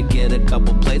gotta get a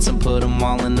couple plates and put them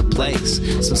all into place.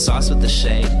 Some sauce with the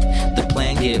shake, the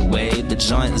plan get weighed, the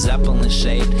joint Zeppelin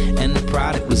shaped, and the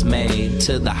product was made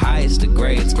to the highest of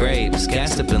grades. Grapes,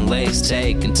 gassed up and laced,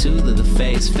 taken two to the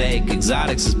face, fake.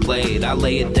 Exotics is played, I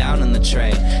lay it down in the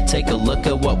tray. Take a look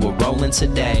at what we're rolling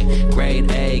today.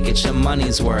 Grade A, get your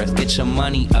money's worth, get your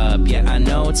money up. Yeah, I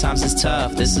know times is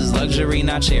tough, this is luxury,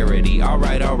 not charity.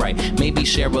 Alright, maybe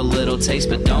share a little taste,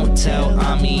 but don't tell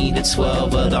I'm the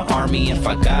 12 of the army. If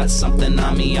I got something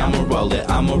on me, I'ma roll it,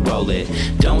 I'ma roll it.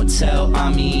 Don't tell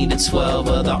I'm the 12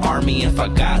 of the army. If I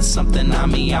got something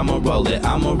on me, I'ma roll it,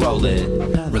 I'ma roll it.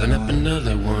 Rolling up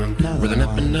another one, rolling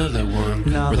up another one,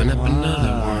 rolling up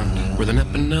another one, rolling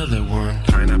up another one.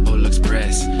 Pineapple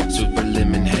Express, super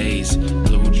lemon haze,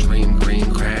 blue dream, green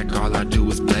crack, all I do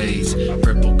is blaze.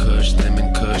 Purple Kush,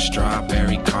 lemon Kush,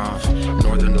 strawberry cough,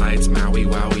 Northern Lights, Maui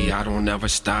Wowie, I don't ever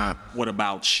stop. What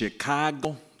about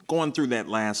Chicago? Going through that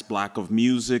last block of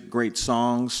music, great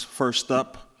songs. First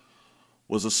up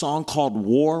was a song called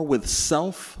War with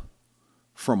Self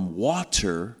from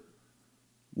Water.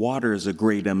 Water is a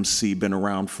great MC, been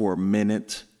around for a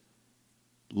minute.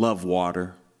 Love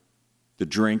Water, the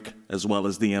drink as well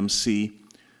as the MC.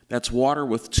 That's Water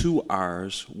with 2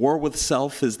 R's. War with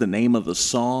Self is the name of the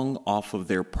song off of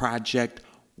their project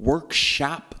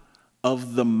Workshop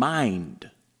of the Mind.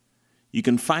 You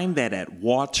can find that at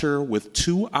Water with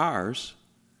 2 R's,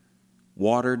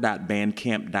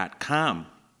 water.bandcamp.com.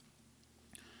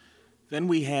 Then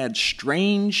we had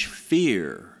Strange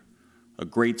Fear, a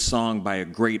great song by a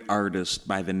great artist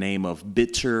by the name of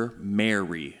Bitter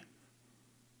Mary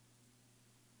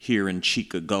here in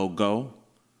Chicago.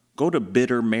 Go to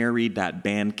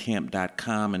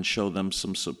bittermary.bandcamp.com and show them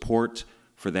some support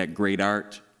for that great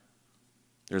art.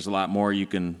 There's a lot more you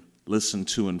can listen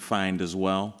to and find as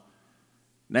well.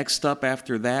 Next up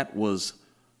after that was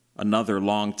another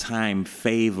longtime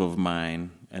fave of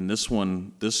mine, and this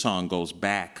song goes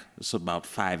back. It's about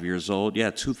 5 years old.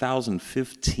 Yeah,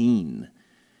 2015.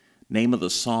 Name of the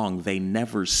song, They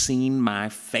Never Seen My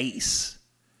Face.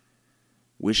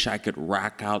 Wish I could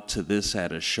rock out to this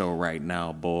at a show right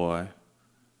now, boy.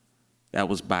 That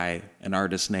was by an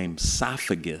artist named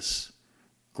Sophagus.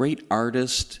 Great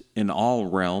artist in all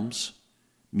realms,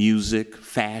 music,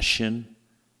 fashion,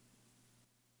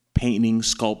 painting,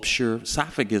 sculpture.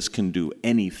 Esophagus can do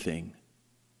anything.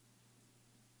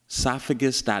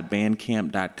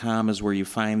 Esophagus.bandcamp.com is where you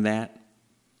find that.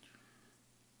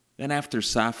 Then after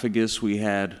Esophagus, we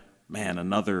had,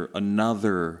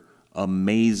 another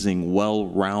amazing,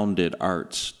 well-rounded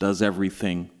arts, does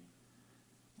everything.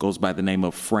 Goes by the name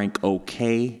of Frank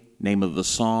OK. Name of the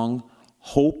song,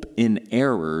 Hope in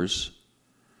Errors.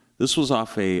 This was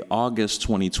off a August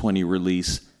 2020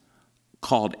 release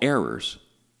called Errors.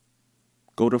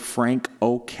 Go to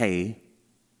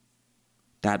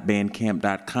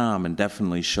frankok.bandcamp.com and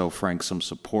definitely show Frank some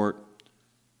support.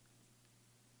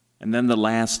 And then the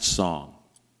last song,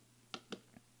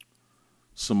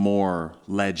 some more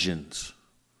legends.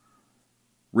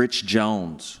 Rich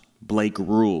Jones, Blake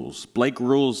Rules. Blake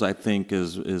Rules, I think,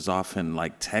 is often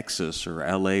like Texas or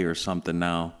LA or something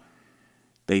now.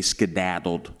 They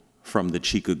skedaddled from the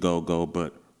Chicago,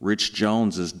 but Rich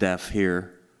Jones is deaf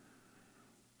here.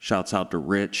 Shouts out to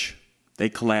Rich. They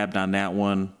collabed on that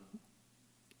one.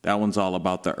 That one's all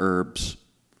about the herbs.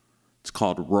 It's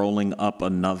called Rolling Up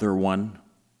Another One.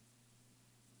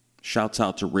 Shouts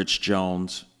out to Rich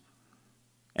Jones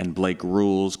and Blake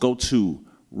Rules. Go to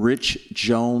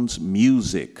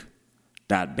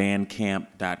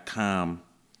richjonesmusic.bandcamp.com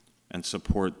and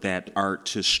support that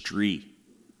artistry.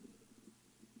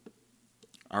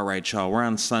 All right, y'all, we're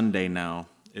on Sunday now.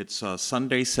 It's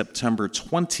Sunday, September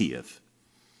 20th.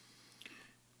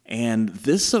 And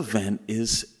this event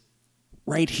is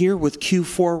right here with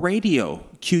Q4 Radio,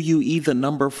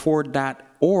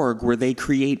 QUE4.org, where they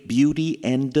create beauty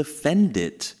and defend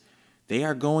it. They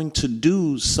are going to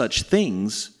do such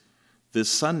things this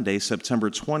Sunday, September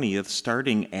 20th,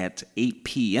 starting at 8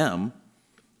 p.m.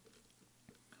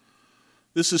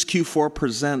 This is Q4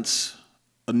 Presents,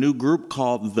 a new group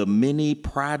called The Mini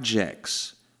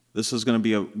Projects. This is going to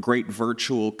be a great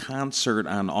virtual concert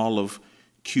on all of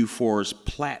Q4's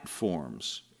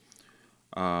platforms.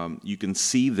 You can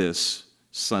see this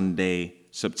Sunday,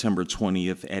 September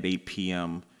 20th at 8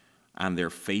 p.m. on their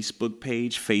Facebook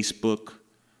page,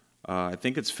 I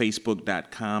think it's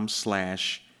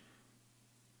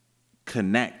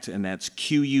facebook.com/connect, and that's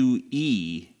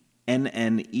QUENNECT,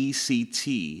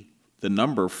 the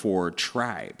number 4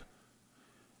 tribe.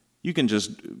 You can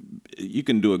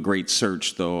do a great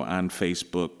search, though, on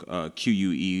Facebook,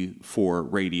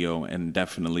 QUE4 Radio, and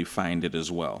definitely find it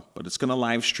as well. But it's going to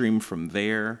live stream from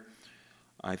there.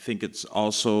 I think it's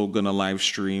also going to live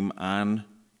stream on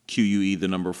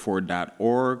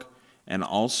QUE4.org and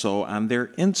also on their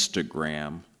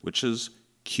Instagram, which is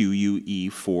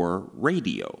QUE4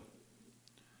 Radio.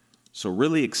 So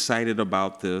really excited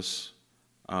about this.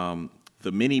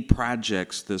 The Mini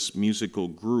Projects, this musical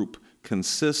group,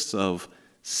 consists of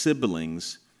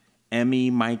siblings, Emmy,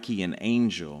 Mikey, and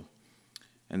Angel.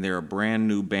 And they're a brand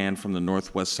new band from the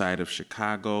northwest side of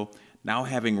Chicago, now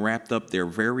having wrapped up their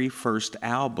very first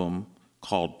album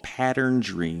called Pattern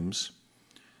Dreams.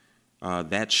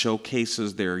 That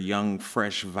showcases their young,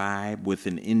 fresh vibe with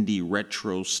an indie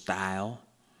retro style.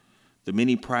 The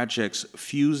Mini Projects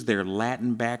fuse their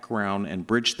Latin background and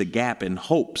bridge the gap in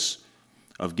hopes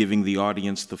of giving the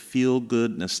audience the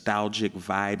feel-good, nostalgic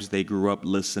vibes they grew up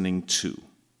listening to.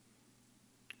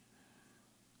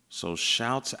 So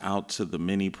shouts out to the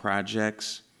Mini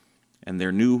Projects and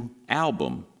their new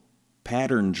album,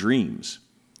 Pattern Dreams.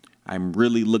 I'm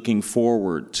really looking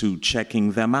forward to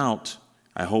checking them out.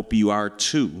 I hope you are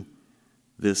too.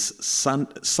 This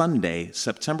Sunday,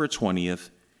 September 20th,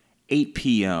 8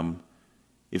 p.m.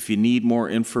 If you need more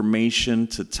information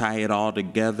to tie it all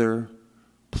together,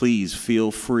 please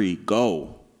feel free.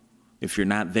 Go. If you're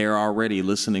not there already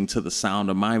listening to the sound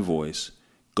of my voice,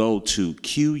 go to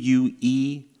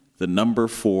QUE4.org.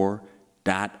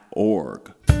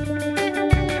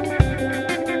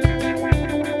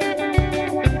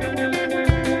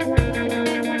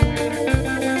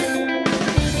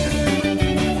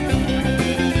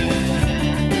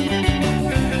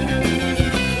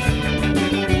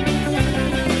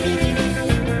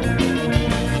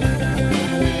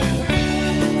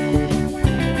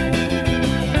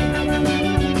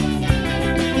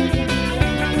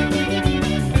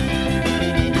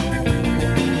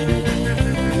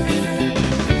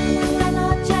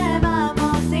 Just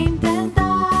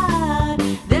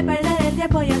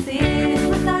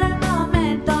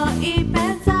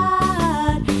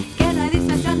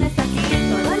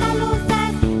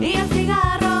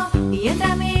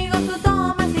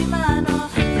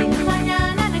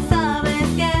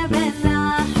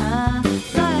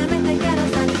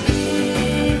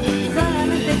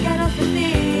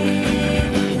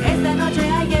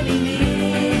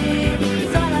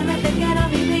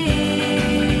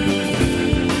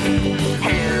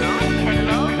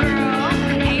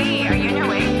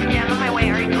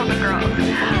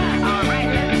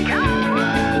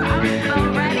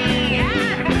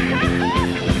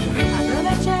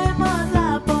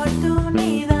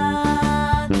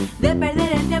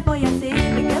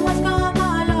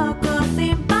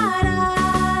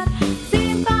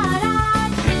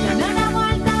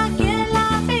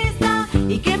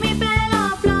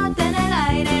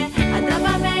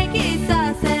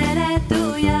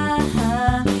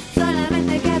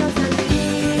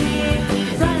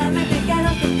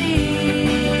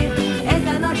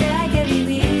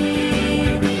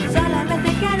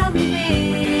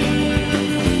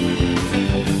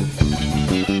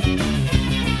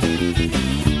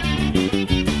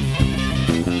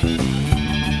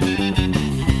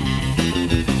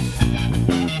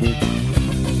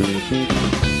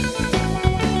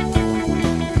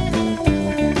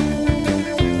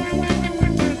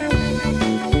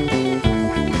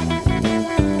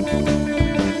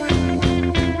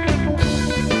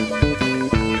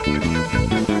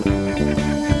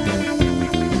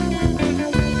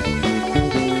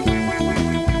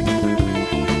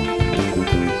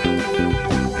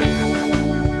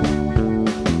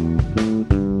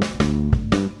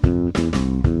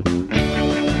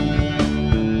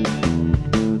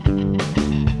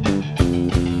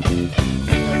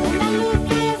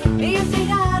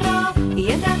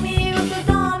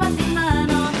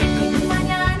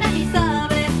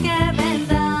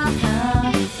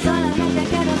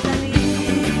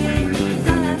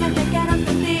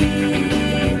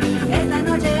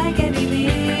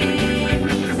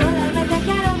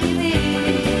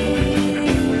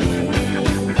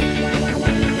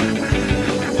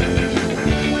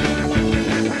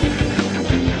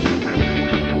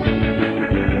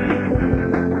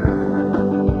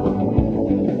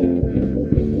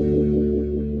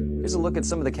at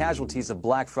some of the casualties of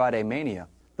Black Friday mania.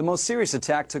 The most serious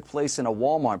attack took place in a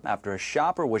Walmart after a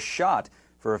shopper was shot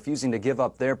for refusing to give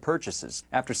up their purchases.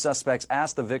 After suspects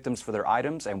asked the victims for their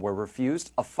items and were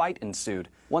refused, a fight ensued.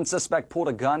 One suspect pulled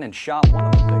a gun and shot one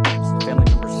of the victims. Family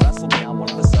members wrestled down one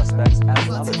of the suspects as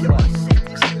another fled.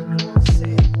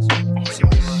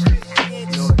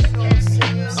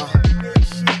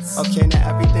 Okay, now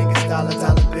everything is dollar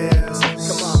bills.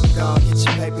 Come on, go on, get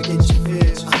your paper, get your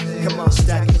bills. Come on,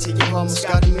 stack it till you almost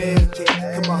got a meal.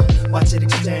 Come on, watch it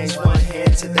exchange one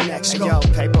hand to the next. Yo,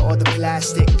 paper or the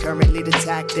plastic, currently the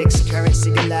tactics,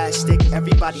 currency elastic,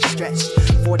 everybody stretched.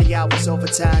 40 hours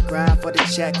overtime, grind for the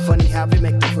check. Funny how we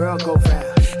make the world go round.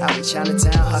 Out in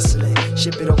Chinatown hustling,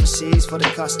 ship it overseas for the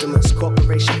customers.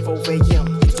 Corporation 4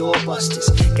 AM, the doorbusters.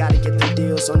 Gotta get the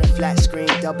deals on that flat screen.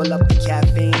 Double up the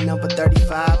caffeine, number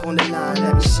 35 on the line.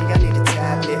 Let me see, I need a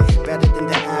tablet, better than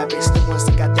the average. The ones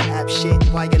that got the app shit,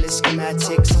 wireless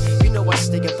schematics. You know I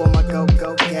stay up on my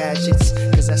go-go gadgets,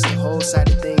 cause that's the whole side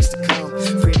of things to come.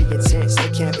 Pretty intense, they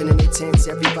camping in the tents.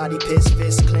 Everybody pissed,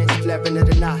 fist clenched, flaring of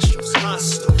the nostrils.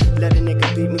 Hostile, let a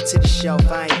nigga beat me to the shelf.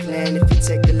 I ain't playing, if you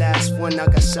take the last one, I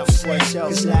got something for a show.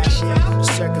 Cause last year, the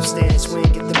circumstance, we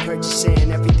ain't get the purchase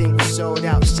in. Everything was sold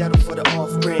out, settled for the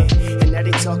off-brand. And now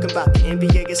they talking about the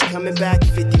NBA is coming back.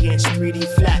 50-inch 3D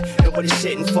flat, and what it's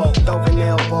sitting for. Throwing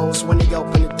elbows when they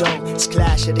open the door. It's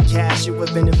clash of the cash, you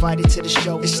have been invited to the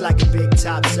show. It's like a big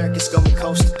top circus going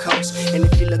coast to coast. And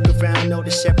if you look around,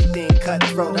 notice everything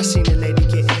cutthroat. I seen a lady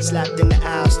get slapped in the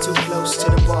aisles, too close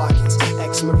to the bargains.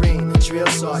 Ex-Marine, a drill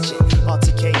sergeant,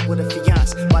 altercate with a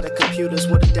fiance by the computers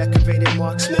with a decorated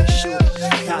marksman shooter.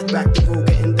 Cock back the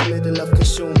Ruger in the middle of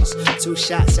consumers. 2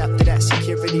 shots after that,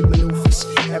 security maneuvers.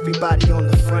 Everybody on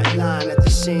the front line at the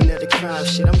scene of the crime.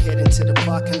 Shit, I'm heading to the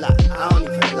parking lot. I don't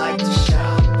even like to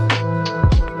shop.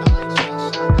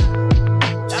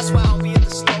 That's why I don't be at the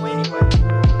store anyway.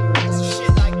 Some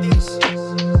shit like this.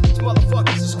 These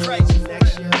motherfuckers is crazy.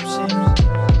 Next year, I'm serious.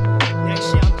 Next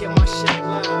year, I'm getting my shit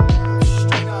loud.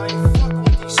 Straight out, I ain't fucking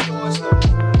with these stores no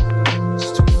more. It's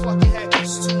too fucking hectic.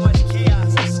 It's too much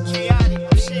chaos. It's chaotic.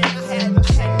 I'm saying I had 9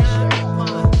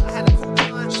 coupons. I had a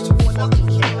coupon. It's too fucking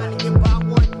chaotic. You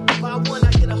buy one,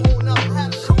 I get a whole nother. I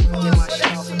had a coupon. Get my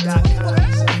shit off of .com.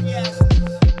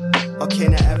 Okay,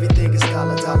 now everything is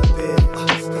dollar bill.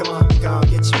 Come on, go on,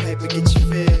 get your paper, get your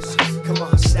bills. Come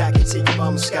on, stack it till you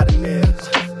almost got a meal.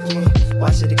 Come on,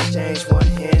 watch it exchange one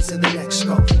hand to the next.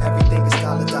 Go, everything is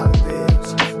dollar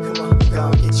bills. Come on, go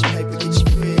on, get your paper, get your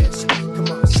bills. Come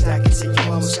on, stack it till you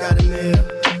almost got a meal.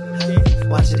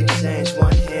 Watch it exchange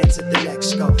one hand to the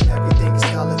next. Go, everything is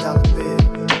dollar bill.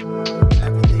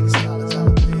 Everything is dollar bill.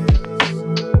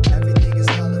 Everything is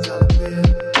dollar bill.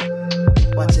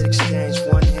 Watch it exchange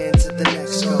one hand to the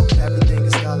next. Go, everything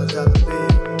is dollar bill.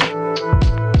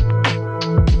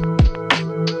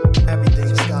 Everything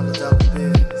is dollar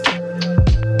bill.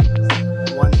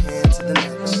 One hand to the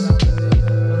next.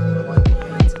 One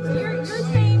hand to the next. You're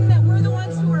saying that we're the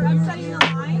ones who are upsetting the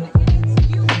line, and it's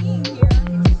you being here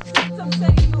that's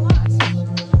upsetting the line.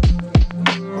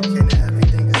 Okay, now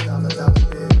everything is dollar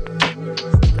bill.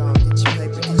 Go on, get your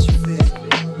paper, get your bill.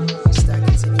 Stack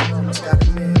it till you almost got a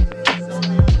meal.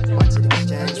 Watch it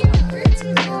exchange one hand to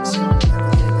the next.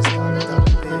 Everything is dollar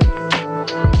bill.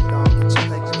 Go on, get your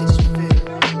paper, get your bill.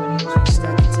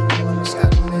 Stack it till you almost got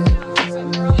a meal.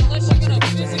 Unless you're gonna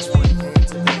physically,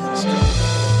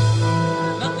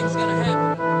 Nothing's gonna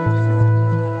happen.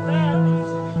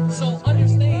 So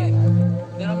understand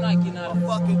that I'm not getting out of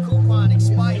fucking coupon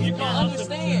expired. You can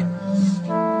understand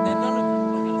that none of you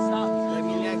are gonna stop me.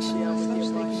 Maybe next year I'm gonna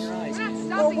get my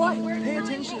shit. Or what? Pay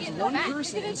attention to one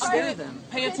person and scare them.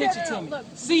 Pay attention to me.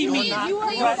 See me.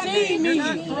 See me.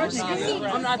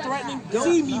 I'm not threatening.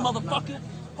 See me, motherfucker.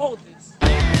 Hold this.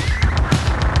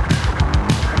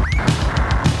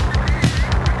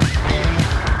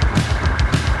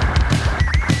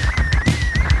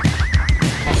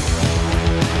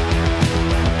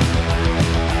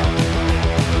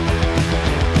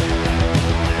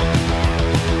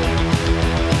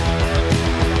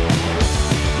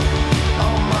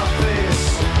 On my face,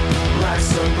 black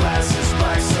sunglasses,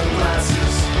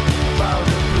 found a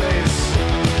place.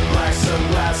 Black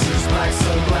sunglasses,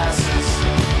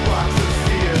 walk the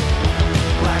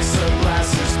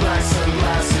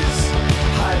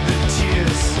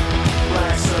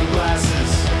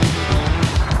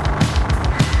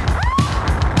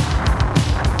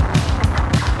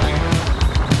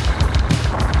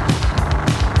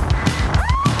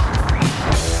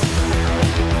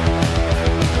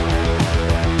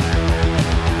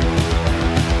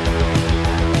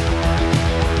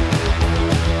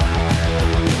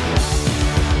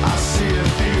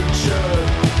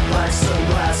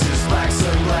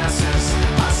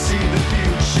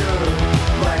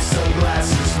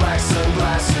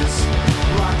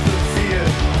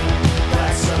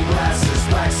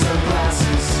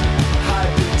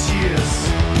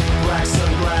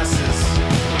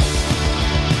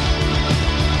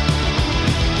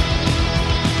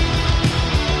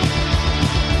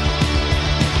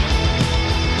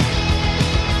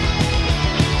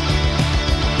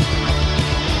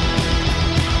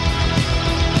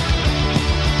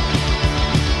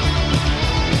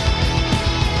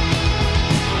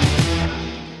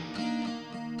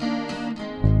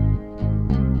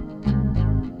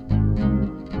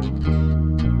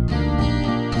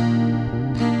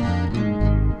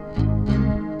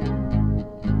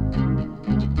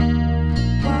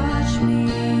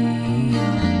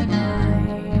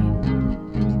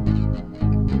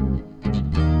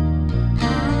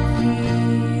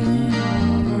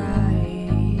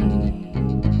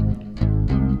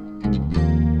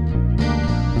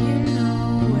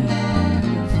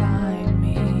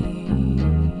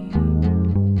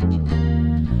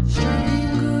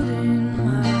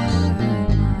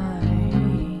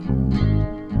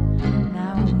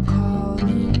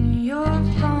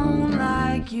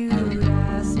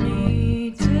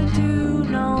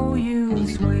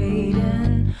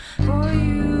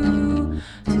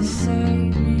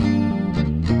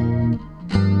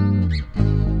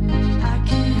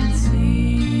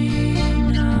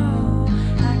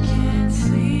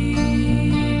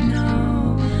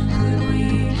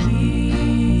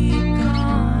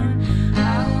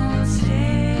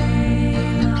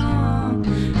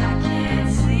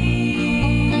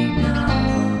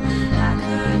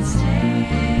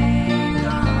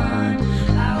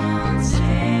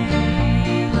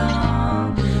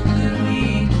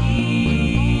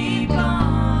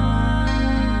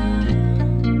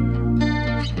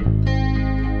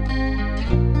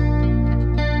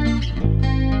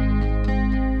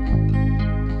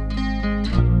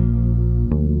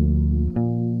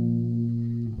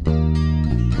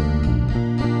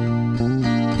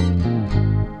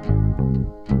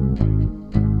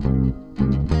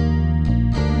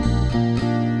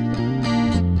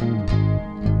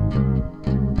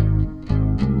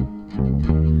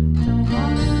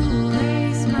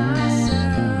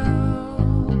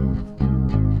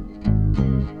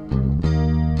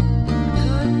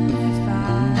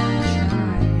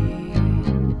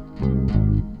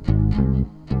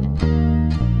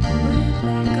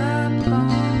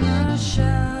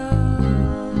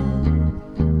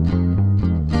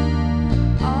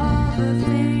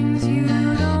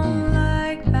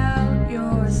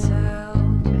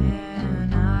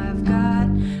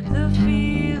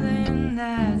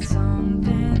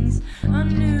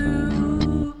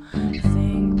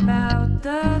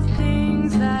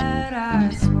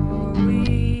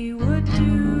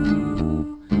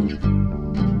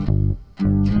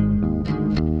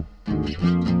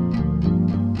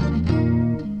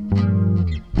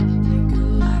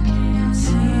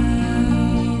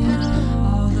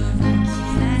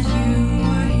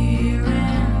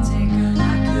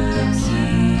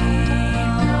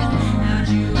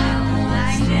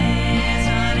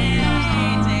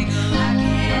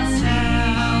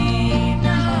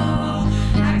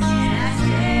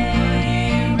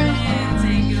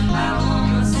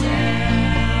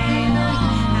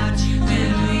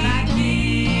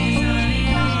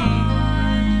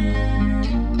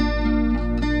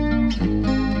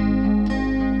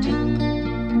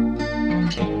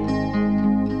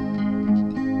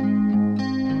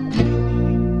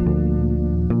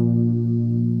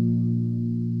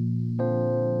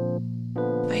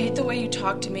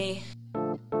talk to me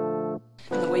and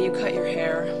the way you cut your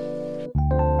hair.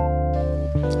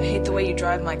 I hate the way you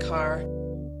drive my car.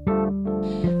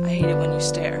 I hate it when you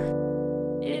stare.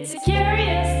 It's a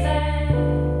curious thing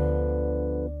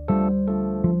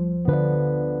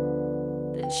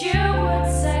that you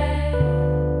would say,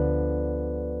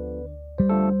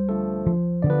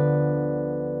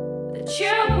 that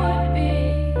you would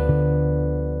be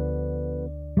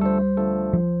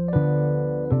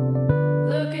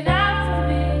looking out for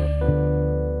me.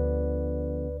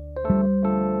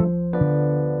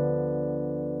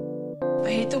 I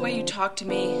hate the way you talk to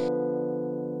me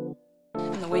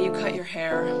and the way you cut your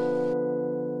hair.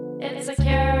 It's a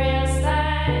curious thing,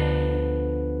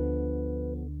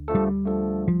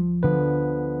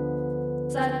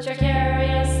 such a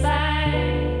curious thing.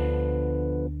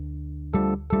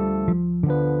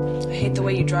 I hate the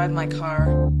way you drive my car.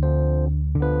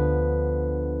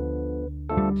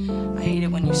 I hate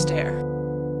it when you stare.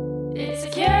 It's a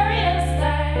curious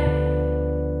thing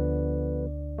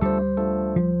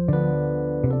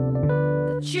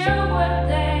that you would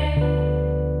think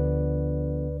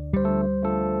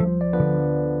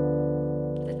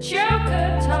that you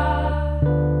could talk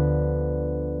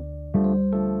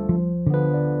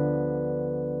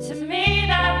to me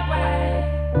that way.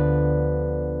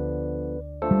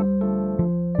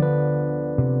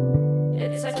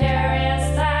 It's a curious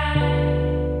thing,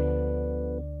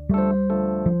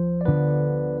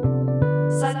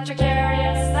 such a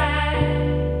curious thing.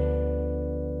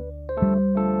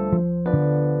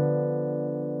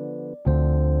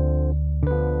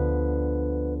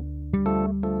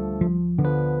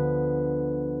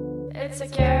 It's a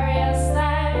curious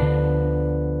thing,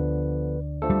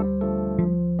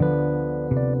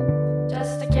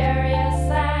 just a curious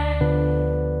thing.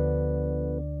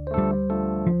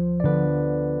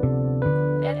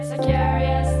 It's a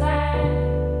curious thing,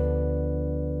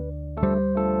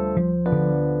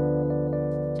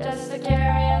 just a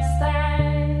curious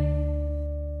thing.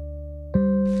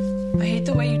 I hate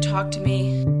the way you talk to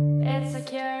me. It's a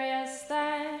curious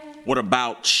thing. What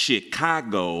about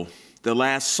Chicago? The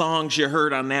last songs you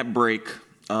heard on that break.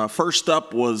 First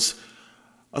up was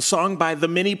a song by the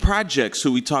Mini Projects,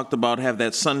 who we talked about have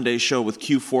that Sunday show with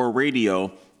Q4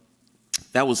 Radio.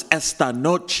 That was Esta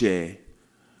Noche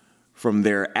from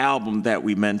their album that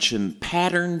we mentioned,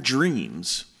 Pattern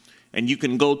Dreams. And you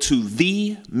can go to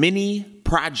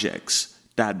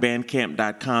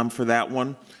theminiprojects.bandcamp.com for that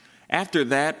one. After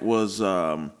that was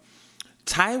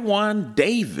Taiwan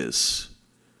Davis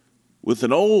with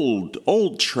an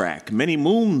old track many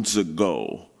moons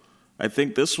ago. I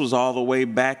think this was all the way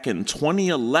back in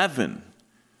 2011,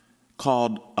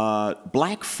 called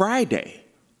Black Friday.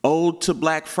 Ode to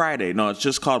Black Friday. No, it's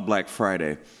just called Black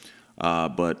Friday.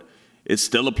 But it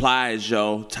still applies,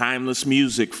 yo. Timeless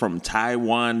music from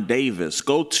Taiwan Davis.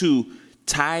 Go to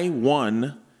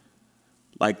Taiwan,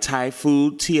 like Thai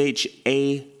food,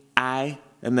 Thai,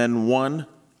 and then one,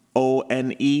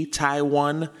 ONE,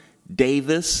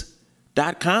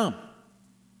 TaiwanDavis.com.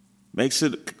 Makes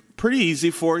it pretty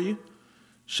easy for you.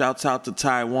 Shouts out to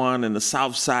Taiwan and the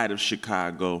south side of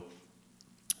Chicago.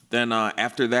 Then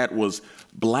after that was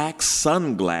Black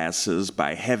Sunglasses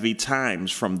by Heavy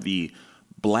Times from the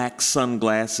Black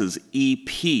Sunglasses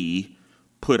EP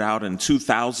put out in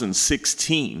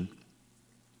 2016.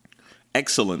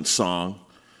 Excellent song.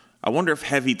 I wonder if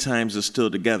Heavy Times is still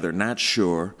together. Not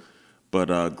sure, but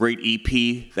a great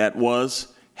EP that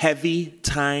was.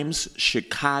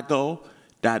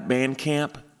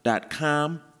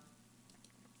 HeavyTimesChicago.bandcamp.com.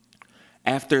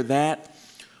 After that,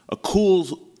 a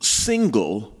cool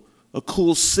single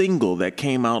that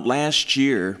came out last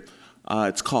year.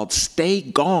 It's called Stay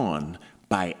Gone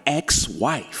by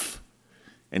Ex-Wife.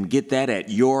 And get that at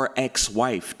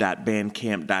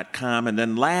yourexwife.bandcamp.com. And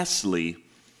then lastly,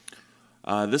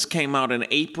 this came out in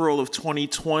April of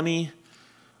 2020.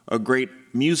 A great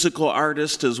musical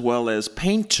artist as well as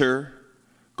painter,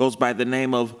 goes by the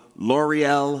name of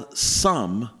L'Oreal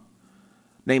Sum.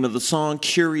 Name of the song,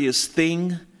 Curious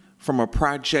Thing, from a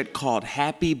project called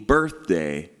Happy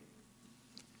Birthday.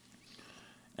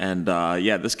 And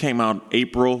this came out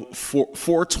April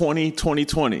 4/20,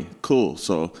 2020. Cool.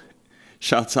 So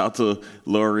shouts out to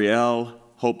L'Oreal.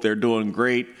 Hope they're doing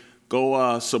great.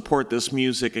 Go support this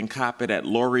music and cop it at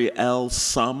L'Oreal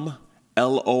Sum,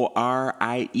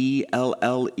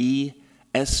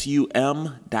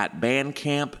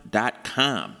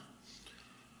 LORIELLESUM.bandcamp.com.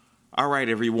 All right,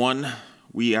 everyone.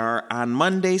 We are on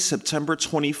Monday, September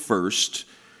 21st.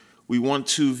 We want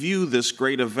to view this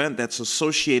great event that's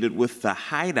associated with the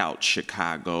Hideout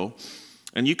Chicago.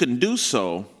 And you can do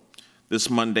so this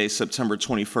Monday, September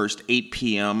 21st, 8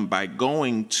 p.m. by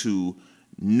going to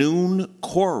Noon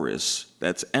Chorus.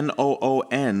 That's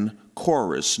Noon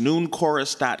Chorus.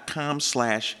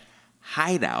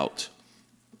 noonchorus.com/hideout.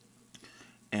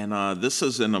 And this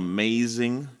is an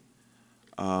amazing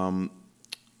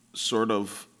sort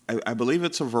of, I believe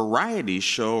it's a variety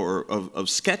show or of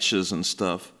sketches and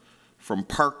stuff from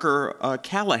Parker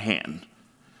Callahan,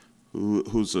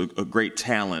 who's a great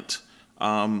talent.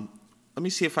 Let me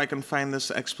see if I can find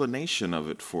this explanation of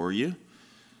it for you.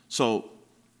 So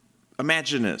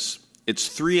imagine this. It's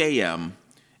 3 a.m.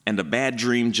 and a bad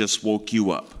dream just woke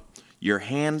you up. Your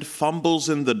hand fumbles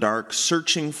in the dark,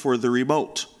 searching for the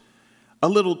remote. A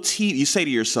little TV, you say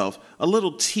to yourself, a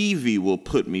little TV will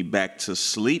put me back to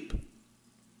sleep.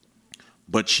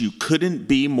 But you couldn't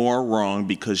be more wrong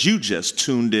because you just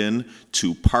tuned in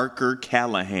to Parker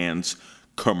Callahan's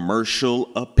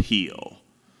Commercial Appeal.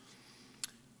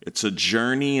 It's a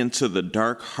journey into the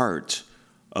dark heart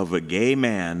of a gay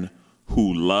man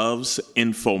who loves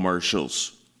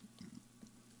infomercials.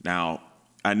 Now,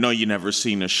 I know you never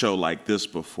seen a show like this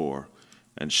before,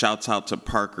 and shouts out to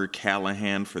Parker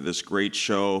Callahan for this great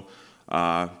show.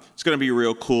 It's going to be a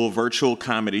real cool virtual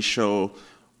comedy show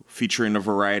featuring a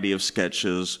variety of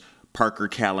sketches. Parker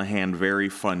Callahan, very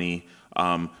funny.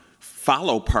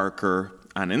 Follow Parker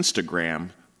on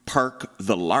Instagram, Park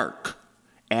the Lark,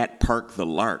 at Park the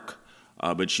Lark.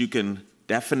 But you can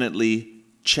definitely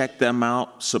check them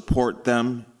out, support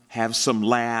them, have some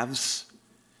laughs.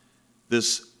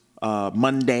 This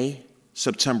Monday,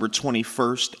 September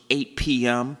 21st, 8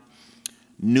 p.m.,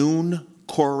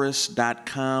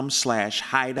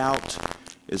 noonchorus.com/hideout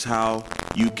is how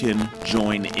you can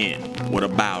join in. What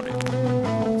about it?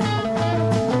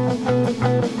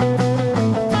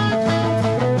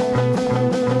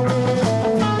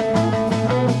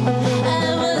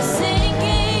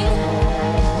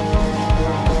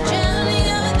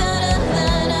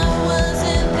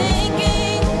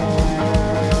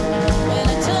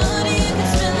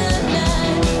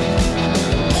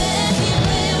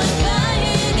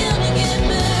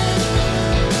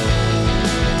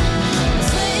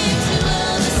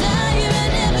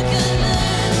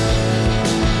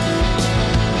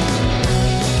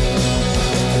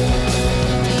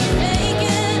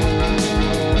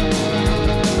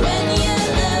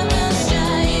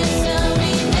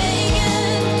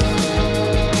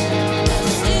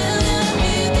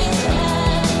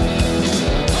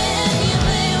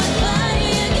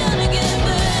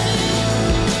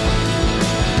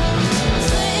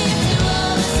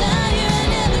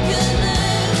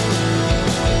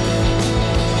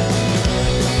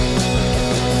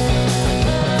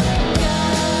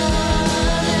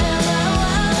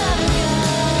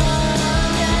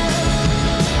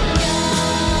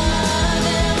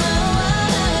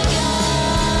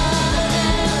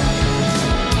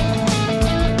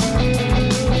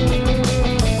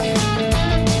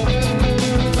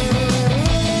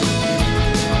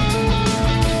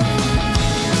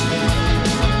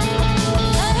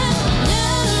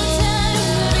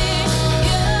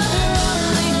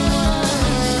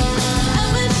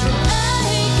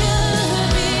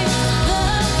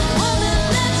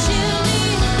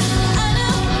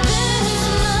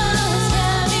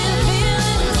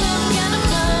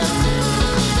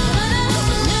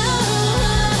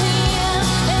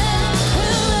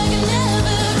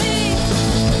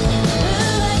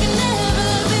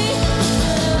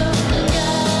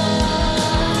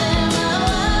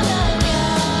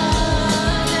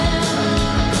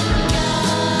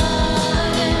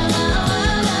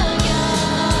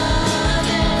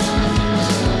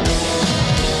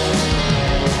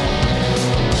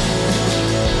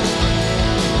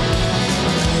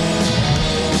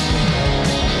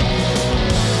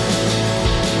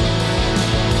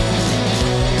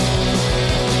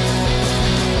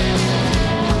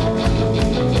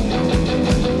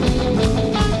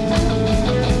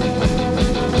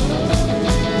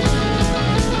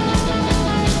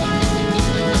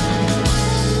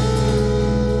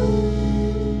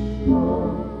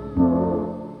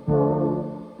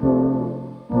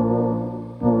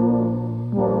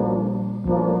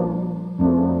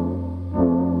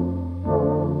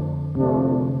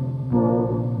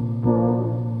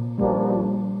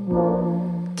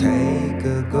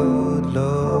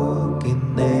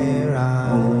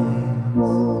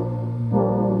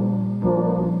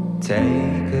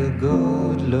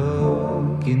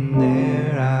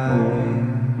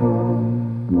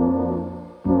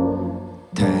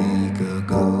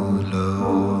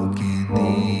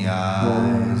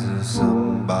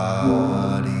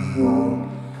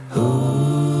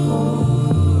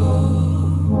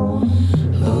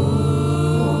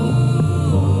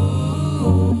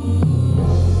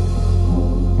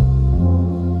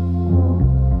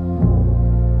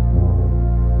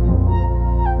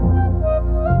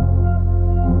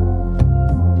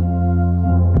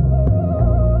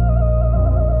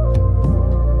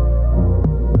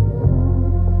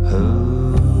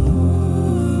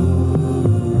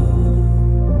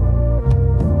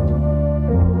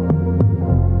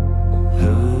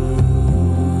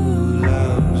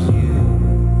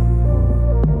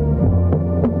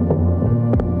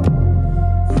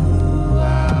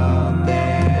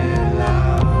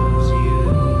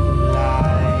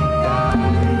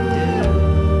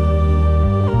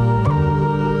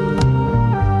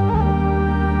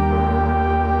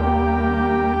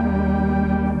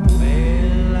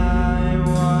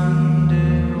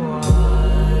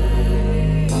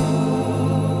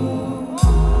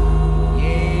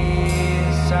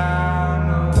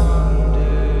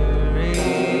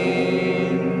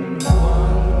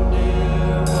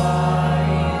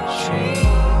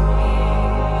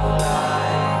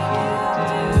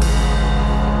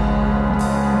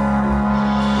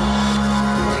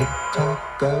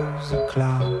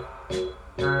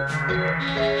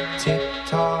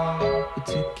 Tick-tock,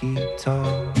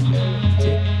 ticky-tock.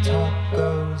 Tick-tock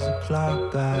goes the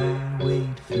clock, I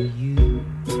wait for you.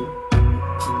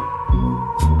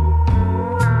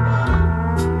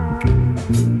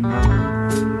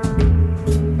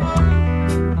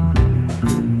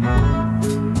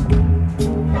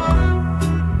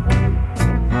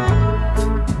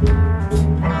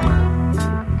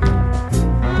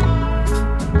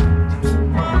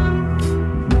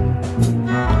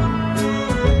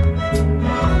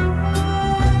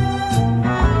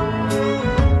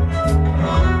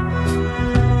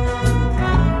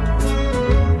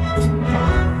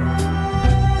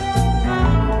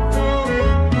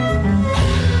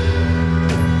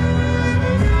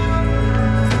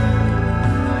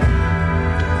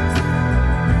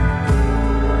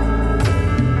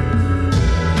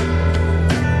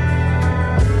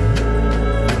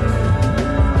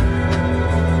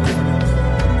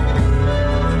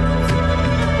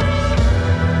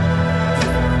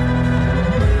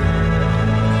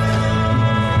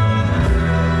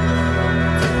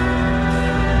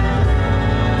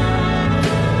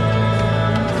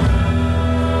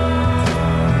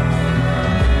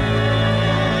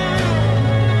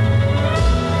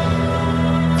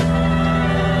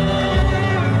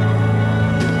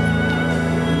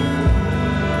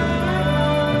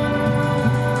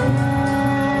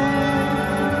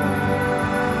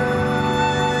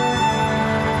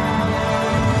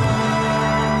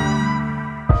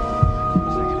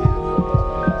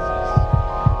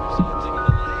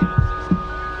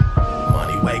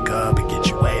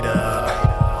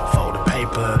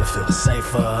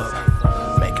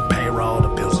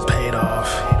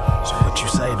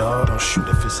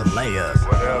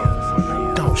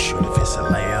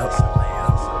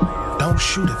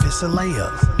 A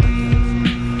layup.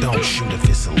 Don't shoot if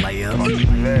it's a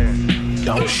layup.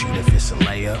 Don't shoot if it's a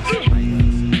layup.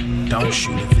 Don't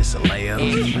shoot if it's a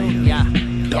layup. Yeah.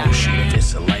 Don't shoot if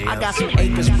it's a layup. I got some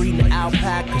acres breeding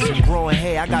alpacas and growing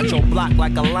hay. I got your block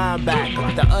like a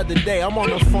linebacker. The other day, I'm on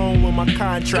the phone with my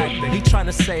contractor. He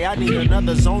tryna say I need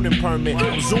another zoning permit.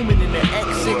 I'm zooming in the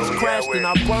X6, crashed and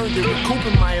I burned it,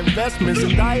 recouping my investments.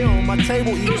 And Daya on my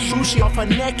table eating sushi off her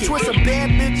naked. Twist a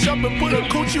bad bitch up and put a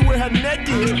coochie where her neck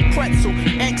is. Pretzel,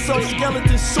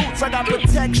 exoskeleton suits, I got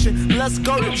protection. Let's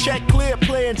go to check clear,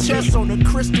 playing chess on the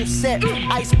crystal set.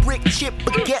 Ice brick chip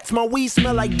baguettes, my weed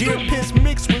smell like deer piss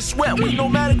mixed with sweat. We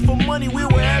nomadic for money, we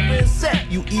wherever it's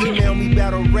set. You email me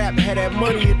battle rap, had that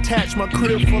money attached. My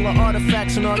crib full of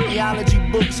artifacts and archaeology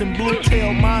books and blue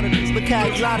tail monitors. Look how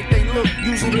exotic they look,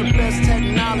 using the best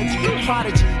technology. A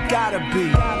prodigy, gotta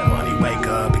be. Money, wake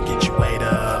up and get your weight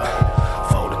up.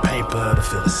 Fold the paper to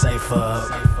fill the safe up.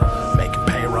 Making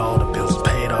payroll, the bills are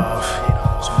paid off.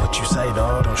 So what you say,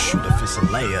 dawg? Don't shoot if it's a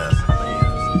layup.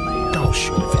 Don't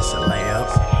shoot if it's a layup.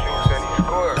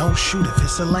 Don't shoot if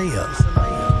it's a layup.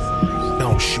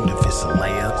 Don't shoot if it's a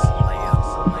layup.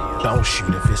 Don't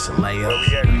shoot if it's a layup.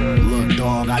 Look,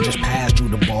 dog, I just passed you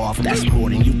the ball. If that's more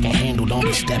than you can handle, don't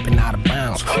be stepping out of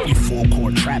bounds. You full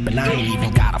court trapping, I ain't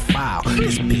even got a foul.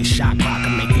 This big shot clock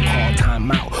can make you call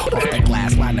timeout. Off that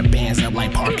glass, line the bands up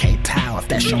like parquet tile. If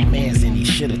that's your man's, then he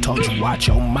should've told you watch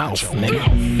your mouth,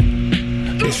 nigga.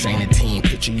 This ain't a team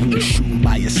picture, you was shooting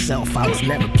by yourself. I was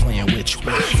never playing with you.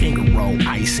 Finger roll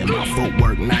ice and my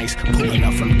footwork nice. Pulling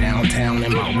up from downtown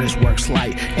and my wrist works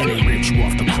light. And they ripped you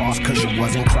off the cross cause you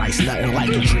wasn't Christ. Nothing like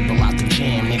a dribble out the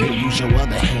jam, nigga. Use your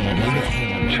other hand,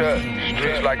 nigga. Chuck,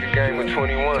 streets like a game of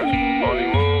 21. Only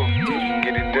move,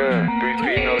 get it done. 3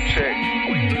 feet, no check.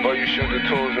 Or you shoot the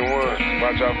tools in one.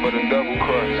 Watch out for the double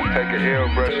cross. Take a L,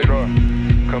 brush it off.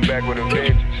 Come back with a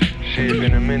vengeance. Shit,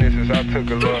 been a minute since I took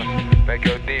a loss. Make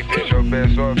your defense your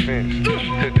best offense.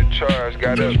 Took the charge,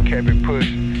 got up, kept it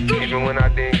pushed. Even when I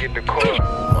didn't get the call.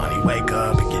 Money, wake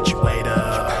up and get your weight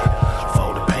up.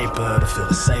 Fold the paper to fill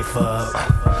the safe up.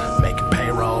 Making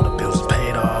payroll, the bills are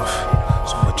paid off.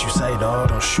 So what you say, dawg?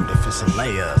 Don't shoot if it's a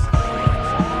layup.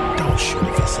 Don't shoot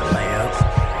if it's a layup.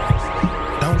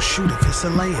 Don't shoot if it's a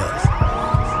layup.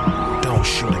 Don't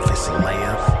shoot if it's a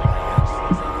layup.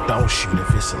 Don't shoot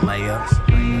if it's a layup.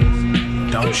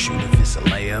 Don't shoot if it's a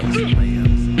layup.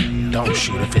 Don't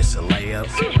shoot if it's a layup.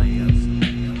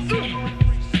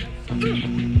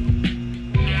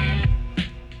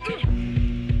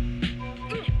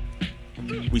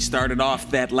 We started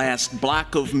off that last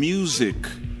block of music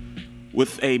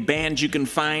with a band you can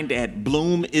find at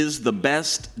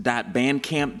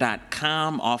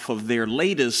bloomisthebest.bandcamp.com off of their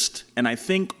latest, and I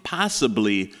think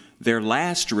possibly their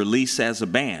last release as a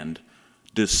band,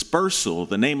 Dispersal.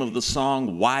 The name of the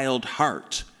song, Wild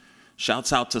Heart.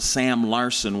 Shouts out to Sam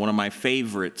Larson, one of my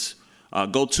favorites.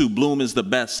 Go to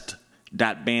bloomisthebest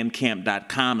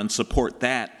bandcamp.com and support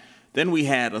that. Then we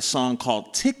had a song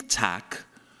called TikTok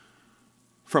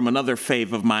from another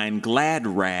fave of mine, Glad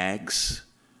Rags,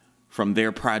 from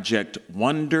their project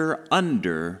Wonder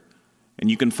Under.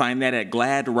 And you can find that at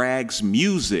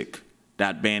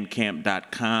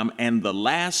gladragsmusic.bandcamp.com. And the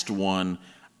last one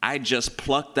I just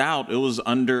plucked out. It was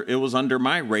under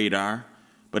my radar,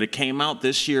 but it came out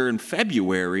this year in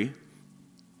February.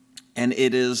 And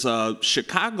it is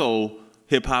Chicago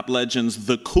hip-hop legends,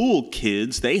 The Cool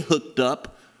Kids. They hooked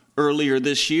up earlier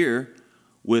this year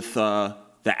with The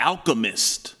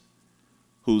Alchemist,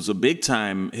 who's a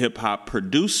big-time hip-hop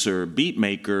producer, beat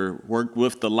maker,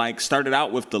 started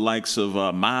out with the likes of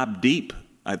Mobb Deep,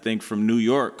 I think, from New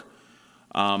York.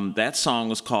 That song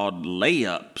was called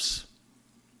Layups,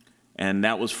 and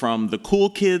that was from The Cool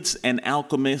Kids and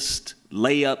Alchemist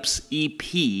Layups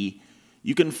EP.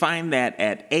 You can find that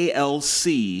at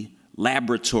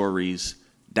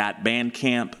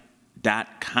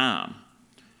alclaboratories.bandcamp.com.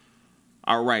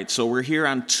 All right, so we're here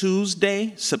on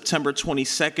Tuesday, September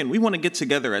 22nd. We want to get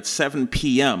together at 7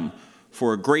 p.m.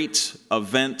 for a great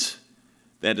event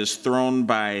that is thrown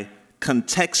by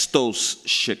Contextos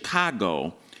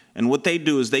Chicago. And what they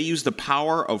do is they use the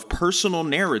power of personal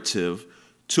narrative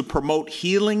to promote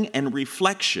healing and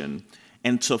reflection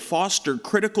and to foster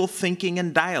critical thinking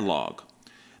and dialogue.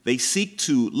 They seek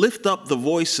to lift up the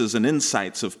voices and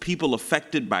insights of people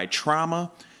affected by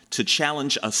trauma, to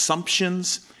challenge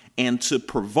assumptions, and to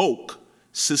provoke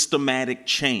systematic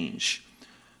change.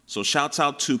 So shouts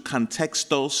out to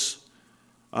Contextos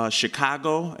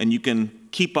Chicago, and you can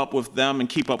keep up with them and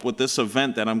keep up with this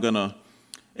event that I'm going to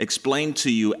explain to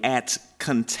you at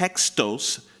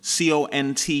Contextos,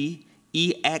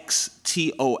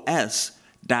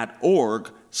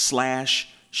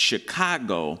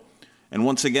 CONTEXTOS.org/Chicago. And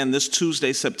once again, this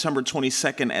Tuesday, September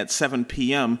 22nd at 7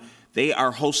 p.m., they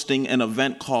are hosting an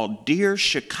event called Dear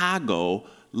Chicago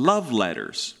Love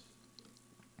Letters.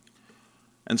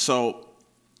 And so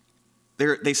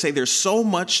they say there's so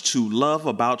much to love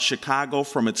about Chicago,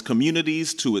 from its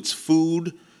communities to its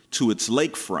food to its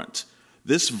lakefront.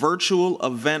 This virtual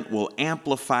event will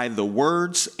amplify the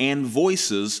words and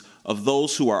voices of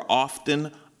those who are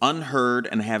often unheard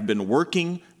and have been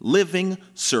working, living,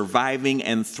 surviving,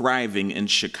 and thriving in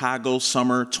Chicago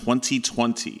summer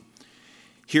 2020.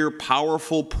 Hear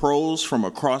powerful prose from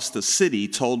across the city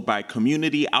told by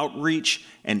community outreach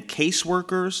and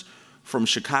caseworkers, from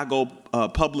Chicago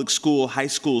public school, high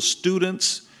school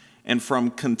students, and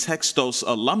from Contextos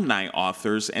alumni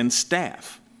authors and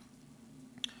staff.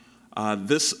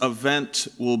 This event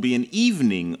will be an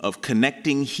evening of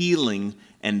connecting, healing,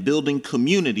 and building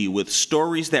community with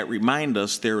stories that remind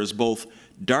us there is both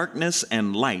darkness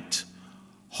and light,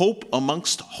 hope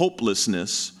amongst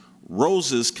hopelessness,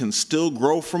 roses can still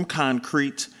grow from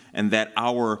concrete, and that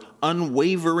our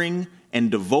unwavering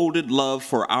and devoted love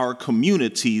for our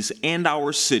communities and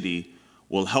our city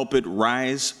will help it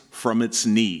rise from its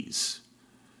knees.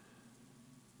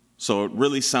 So it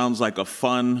really sounds like a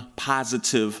fun,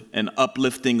 positive, and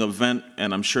uplifting event,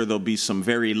 and I'm sure there'll be some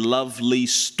very lovely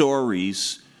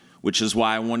stories, which is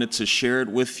why I wanted to share it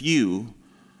with you.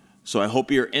 So I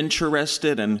hope you're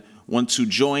interested and want to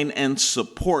join and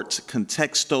support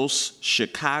Contextos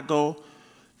Chicago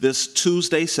this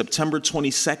Tuesday, September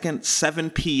 22nd, 7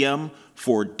 p.m.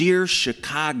 for Dear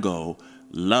Chicago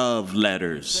Love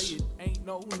Letters. Ain't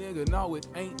no nigga, no it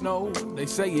ain't no. They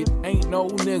say it ain't no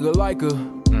nigga like a.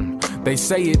 They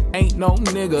say it ain't no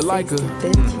nigga like a.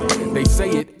 They say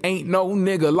it ain't no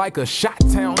nigga like a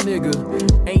Shot-Town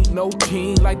nigga. Ain't no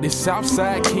king like this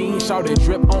Southside king. Shout it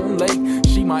drip on lake.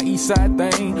 She my east side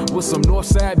thing. With some north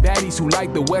side baddies who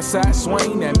like the west side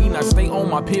swing. That mean I stay on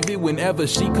my pivot whenever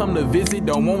she come to visit.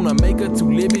 Don't wanna make her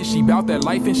too livid. She bout that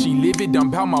life and she live it.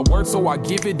 Done bout my word so I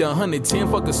give it.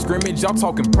 110 fuck a scrimmage. I'm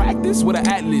talking practice with an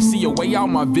atlas. See your way out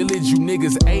my village. You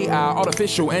niggas AI.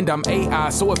 Artificial and I'm AI.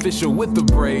 So official with the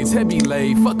braids. Heavy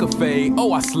laid. Fuck a fade.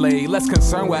 Oh I slay. Less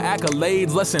concerned with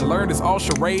accolades. Lesson learned is all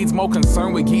charades. More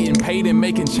concerned with getting paid and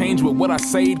making change with what I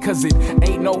said. Cause it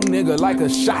ain't no nigga like a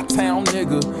Shot-Town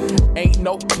nigga. Ain't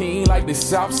no king like the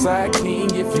Southside king.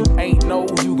 If you ain't know,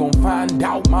 you gon' find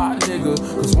out, my nigga.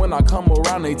 Cause when I come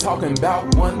around, they talking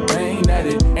about one thing. That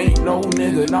it ain't no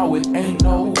nigga, no it ain't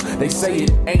no. They say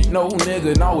it ain't no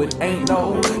nigga, no it ain't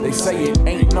no. They say it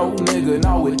ain't no nigga,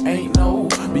 no it ain't no.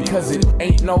 Because it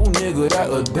ain't no nigga that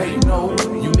a date ain't no.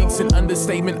 Unique's an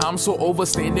understatement. I'm so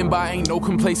overstanding by ain't no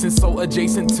complacent. So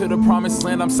adjacent to the promised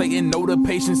land. I'm saying no to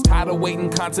patience. Tired of waiting,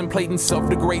 contemplating,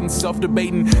 self-degrading,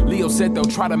 self-debating. Leo said they'll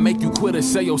try to make you quit or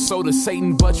sell your soul to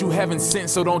Satan, but you haven't sent,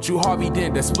 so don't you Harvey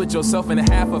Dent. That split yourself in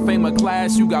half, a fame of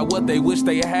class. You got what they wish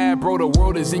they had, bro. The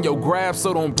world is in your grasp,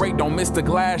 so don't break, don't miss the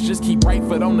glass. Just keep right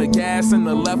foot on the gas and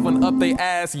the left one up they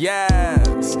ass.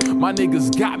 Yes, my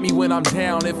niggas got me when I'm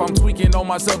down. If I'm tweaking on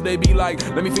myself, they be like,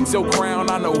 let me fix your crown.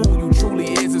 I know who you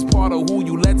truly is part of who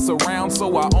you let surround.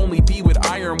 So I only be with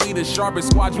iron. We the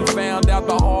sharpest squad you found out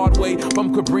the hard way.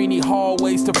 From Cabrini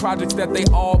hallways to projects that they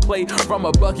all play. From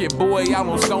a bucket boy out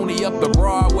on Stony up the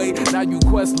Broadway. Now you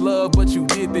quest love, but you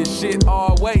did this shit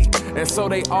all way. And so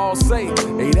they all say,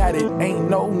 hey, that it ain't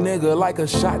no nigga like a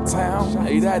shot town.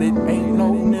 Hey, that it ain't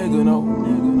no nigga, no.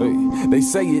 Hey, they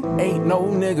say it ain't no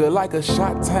nigga like a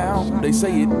shot town. They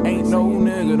say it ain't no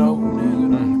nigga, no.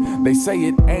 They say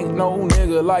it ain't no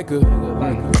nigga like a.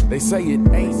 They say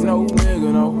it ain't no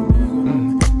nigga, no.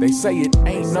 They say it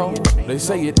ain't no. They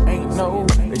say it ain't no.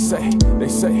 They say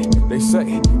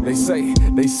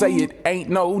it ain't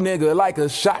no nigga like a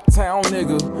shot town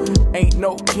nigga. Ain't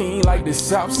no king like the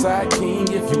Southside king.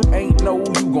 If you ain't know,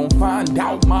 you gon' find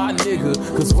out, my nigga.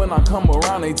 Cause when I come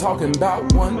around, they talking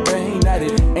about one thing, that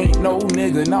it ain't no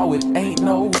nigga. No, it ain't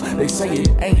no. They say it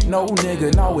ain't no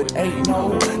nigga. No, it ain't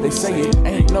no. They say it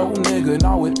ain't no nigga.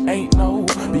 No, it ain't no.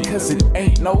 Because it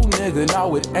ain't no nigga.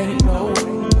 No, it ain't no.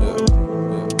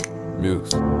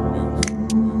 Muse.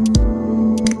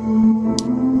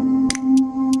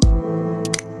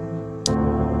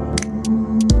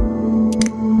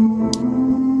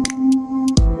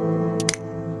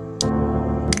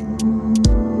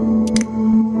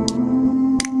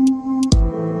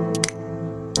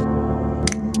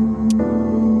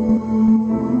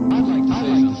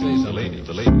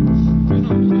 The lady.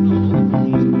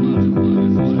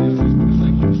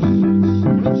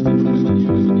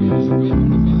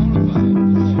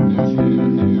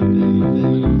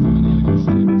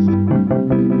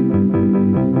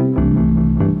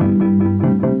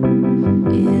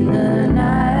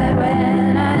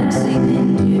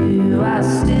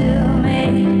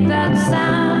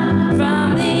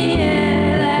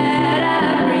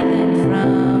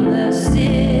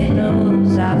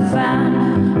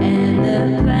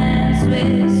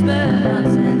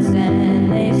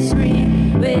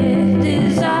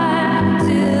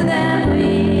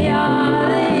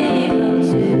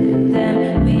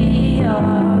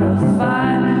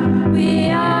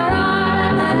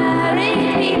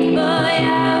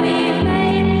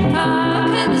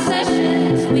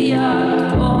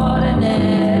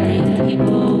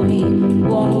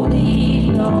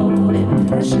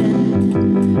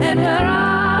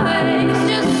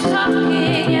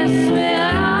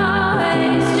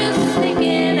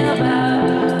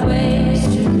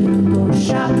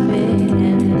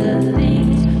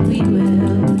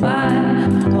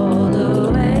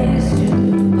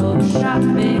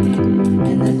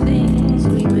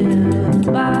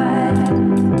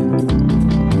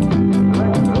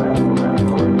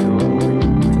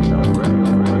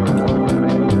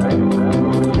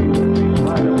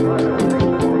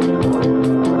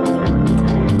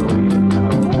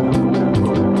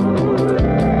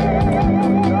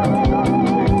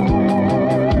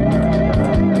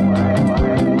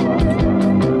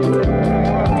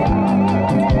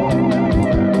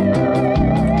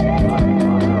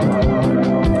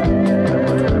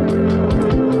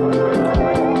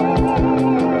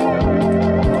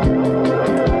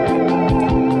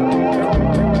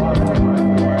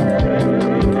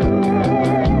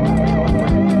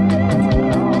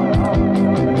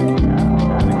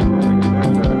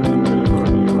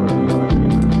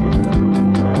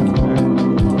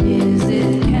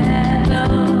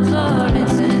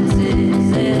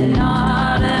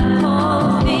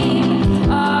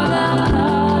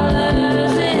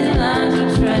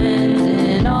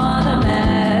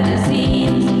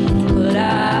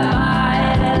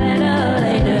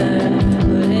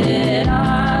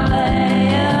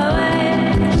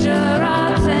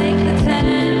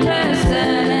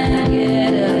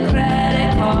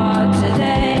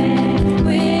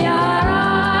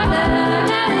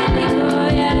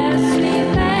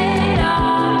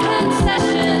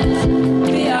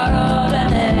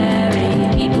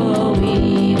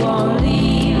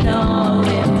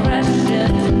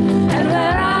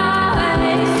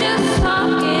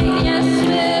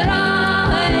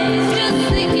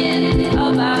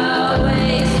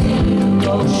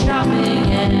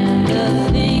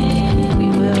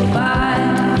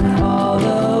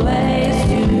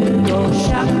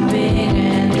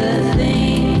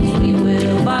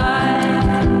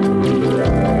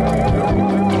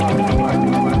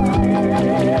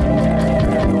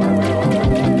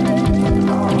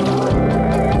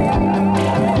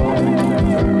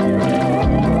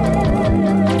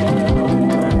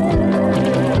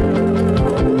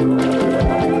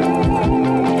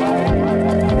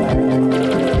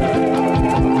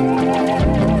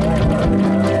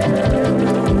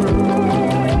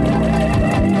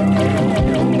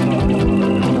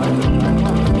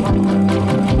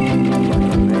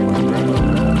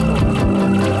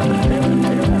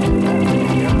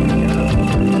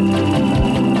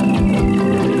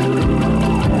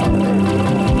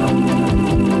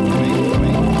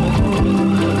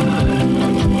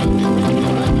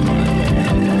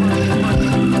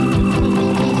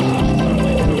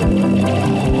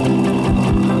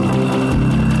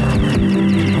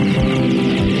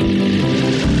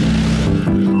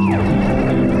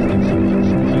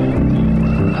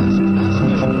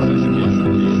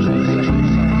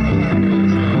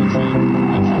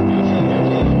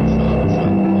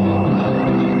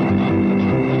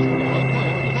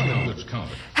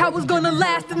 gonna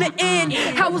last in the end,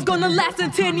 how it's gonna last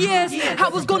in 10 years, how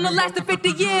it's gonna last in 50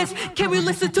 years. Can we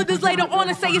listen to this later on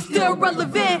and say it's still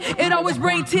relevant? It always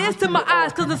brings tears to my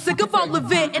eyes, cause I'm sick of all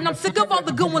of it. And I'm sick of all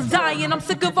the good ones dying, I'm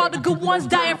sick of all the good ones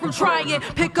dying from trying.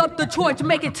 Pick up the torch,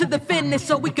 make it to the finish,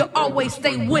 so we can always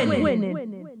stay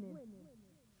winning.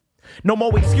 No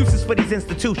more excuses for these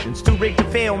institutions. Too rigged to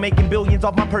fail, making billions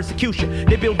off my persecution.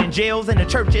 They're building jails and the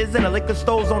churches and the liquor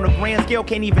stores on a grand scale.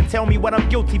 Can't even tell me what I'm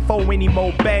guilty for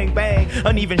anymore. Bang, bang.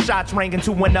 Uneven shots rang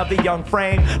into another young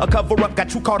frame. A cover-up got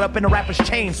too caught up in a rapper's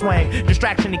chain swing.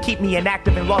 Distraction to keep me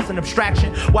inactive and lost in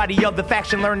abstraction. Why the other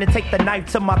faction learn to take the knife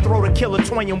to my throat or kill a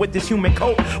toying with this human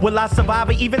coat? Will I survive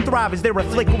or even thrive? Is there a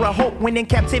flicker of hope when in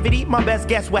captivity? My best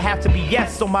guess would have to be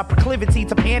yes. So my proclivity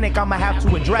to panic I'ma have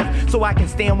to address, so I can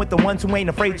stand with the ones who ain't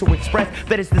afraid to express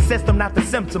that it's the system, not the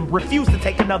symptom. Refuse to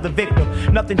take another victim.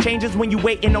 Nothing changes when you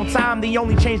waiting on time. The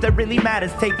only change that really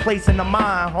matters take place in the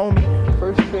mind, homie.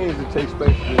 First change that takes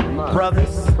place in your mind.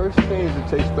 Brothers. First change that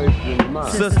takes place in your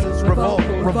mind. Sisters, revolt,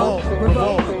 revolt,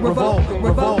 revolt, revolt,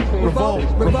 revolt, revolt,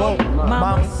 revolt.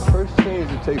 Mamas. First change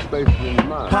that takes place in your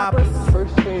mind. Papas.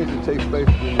 First change that takes place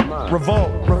in your mind.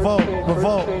 Revolt, revolt,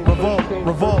 revolt, revolt,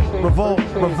 revolt, revolt,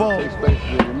 revolt. Takes place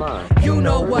in your mind. You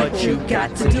know what you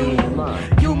got to do.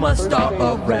 You must start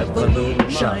a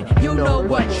revolution. You know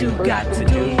what you got to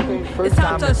do. It's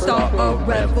time to start a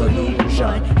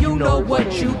revolution. You know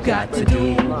what you got to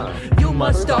do. You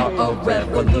must start a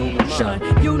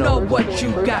revolution. You know what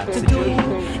you got to do.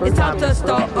 It's time to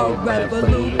start a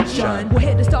revolution. We're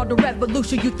here to start a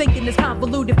revolution. You thinking it's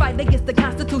convoluted? Fight against the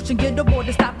Constitution. Get the war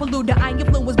to stop polluting. I'm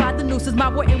influenced by the news. Is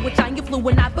my word in which I'm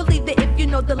influent. I believe that if you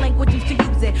know the language, you should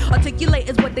use it. Articulate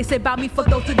is what they say about me. For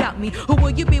those who doubt me, who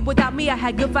will you be without me? I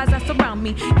had good vibes that surround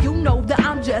me. You know that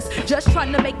I'm just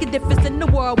trying to make a difference in the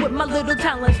world with my little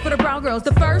talents for the brown girls.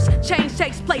 The first change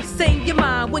takes place in your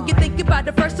mind. When you think about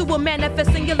the first, it will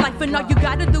manifest in your life. And all you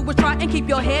gotta do is try and keep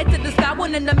your head to the sky.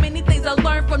 One of the many things I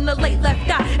learned from the late left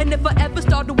eye. And if I ever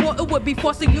start a war, it would be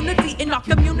forcing unity in our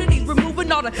communities,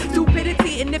 removing all the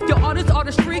stupidity. And if your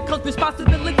artistry comes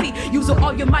responsibility, using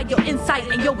all your might, your insight,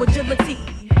 and your agility.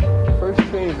 First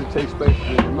change that takes place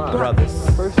in your mind. Brothers.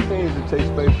 First change that takes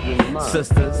place in your mind.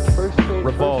 Sisters.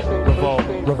 Revolt, revolt,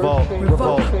 revolt,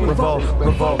 revolt, revolt,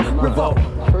 revolt, revolt.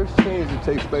 First change that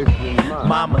takes place in your mind.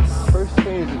 Mamas. First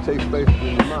change that takes place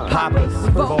in your mind. Papas.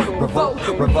 Revolt, revolt,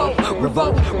 revolt,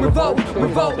 revolt, revolt,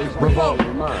 revolt, revolt.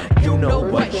 You know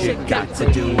what you got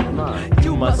to do.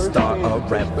 You must start a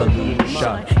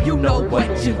revolution. You know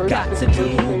what you got to do.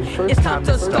 It's time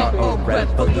to start a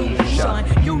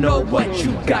revolution. You know what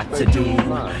you got to do.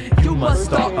 You must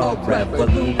start a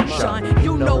revolution.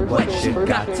 You know what you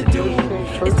got to do.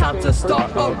 It's time to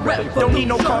start a revolution. Don't need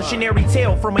no cautionary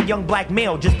tale from a young black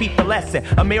male. Just beat the lesson.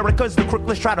 America's the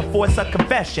crookless try to force a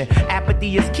confession.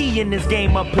 Apathy is key in this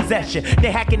game of possession.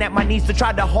 They're hacking at my knees to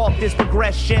try to halt this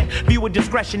progression. Viewer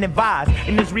discretion advised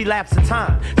in this relapse of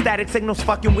time. Static signals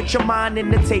fucking with your mind,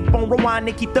 and the tape on rewind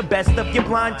to keep the best of your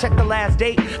blind. Check the last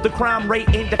date. The crime rate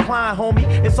ain't decline, homie.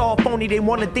 It's all phony. They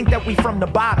wanna think that we from the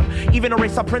bottom. Even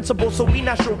erase our principles, so we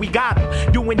not sure we got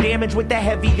them. Doing damage with that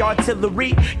heavy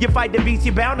artillery. You fight the beast,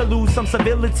 you're bound to lose some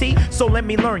civility. So let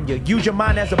me learn you. Use your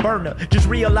mind as a burner. Just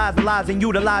realize the lies and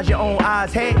utilize your own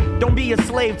eyes. Hey, don't be a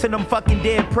slave to them fucking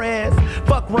dead prayers.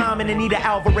 Fuck Rhyme and Anita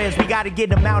Alvarez. We gotta get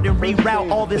them out and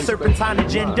reroute all their serpentine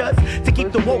agendas to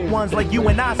keep the woke ones like you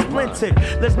and I splintered.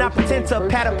 Let's not pretend to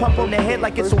pat a pup on the head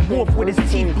like it's a wolf with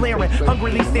his teeth blaring,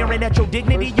 hungrily staring at your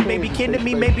dignity. You may be kidding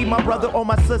me, maybe my brother or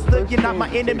my sister. You're not my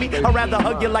enemy. I'd rather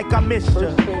hug you like I missed you.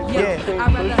 Yeah,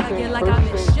 I'd rather hug you like I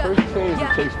missed you.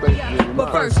 Yeah.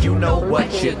 But first, you know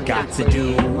what you got to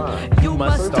do. You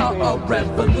must start a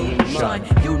revolution.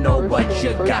 You know what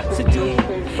you got to do.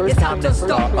 It's time to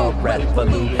start a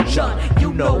revolution.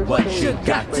 You know what you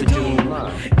got to do.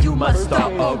 You must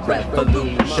start a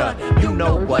revolution. You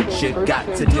know what you got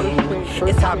to do.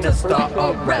 It's time to start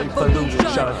a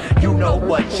revolution. You know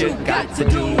what you got to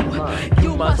do.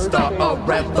 You must start a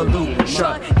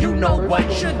revolution. You know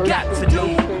what you got to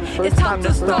do. It's time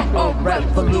to start a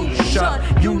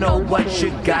revolution. You know what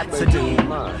you got to do.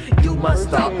 You must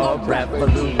start a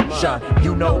revolution.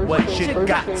 You know what you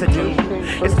got to do.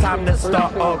 It's time to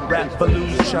start a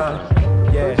revolution.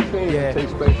 Yeah, yeah,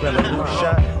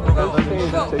 revolution,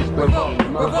 revolution, revolt,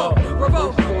 revolt,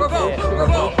 revolt, revolt,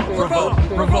 revolt, revolt,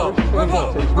 revolt,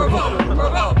 revolt, revolt,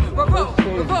 revolt, revolt,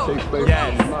 revolt.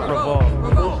 Yes, revolt,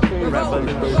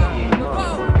 revolution.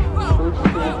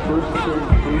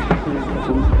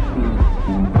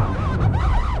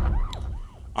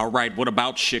 All right, what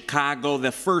about Chicago?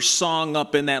 The first song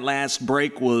up in that last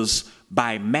break was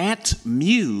by Matt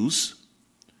Muse,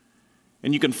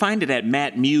 And you can find it at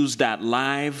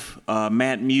mattmuse.live.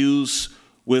 Matt Muse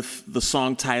with the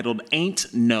song titled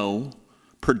Ain't No,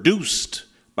 produced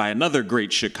by another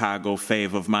great Chicago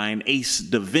fave of mine, Ace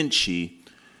Da Vinci.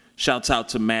 Shouts out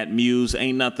to Matt Muse.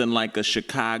 Ain't nothing like a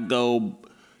Chicago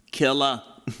killer.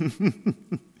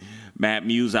 Matt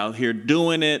Muse out here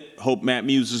doing it. Hope Matt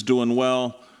Muse is doing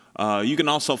well. You can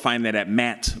also find that at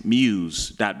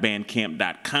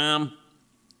mattmuse.bandcamp.com.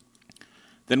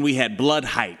 Then we had Blood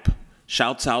Hype.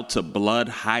 Shouts out to Blood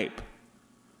Hype.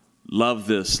 Love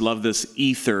this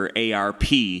Ether ARP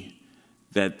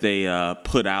that they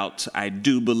put out, I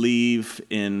do believe,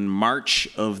 in March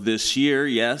of this year.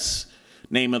 Yes.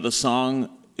 Name of the song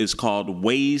is called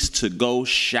Ways to Go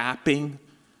Shopping.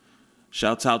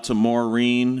 Shouts out to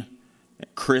Maureen,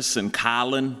 Chris, and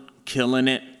Colin, killing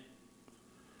it.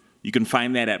 You can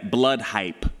find that at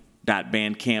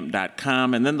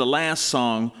bloodhype.bandcamp.com. And then the last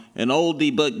song, an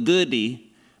oldie but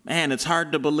goodie. Man, it's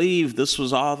hard to believe this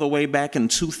was all the way back in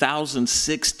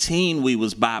 2016 we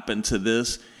was bopping to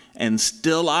this, and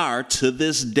still are to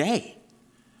this day.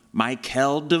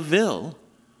 Michael DeVille,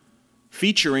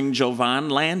 featuring Jovan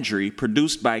Landry,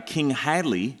 produced by King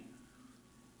Hiley.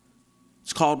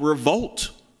 It's called Revolt,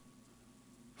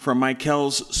 from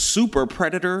Michael's Super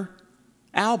Predator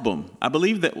album. I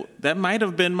believe that might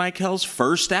have been Michael's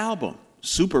first album,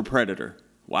 Super Predator.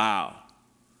 Wow.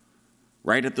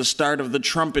 Right at the start of the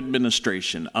Trump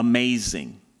administration.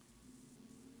 Amazing.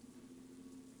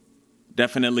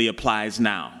 Definitely applies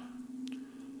now.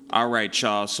 All right,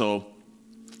 y'all. So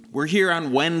we're here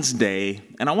on Wednesday,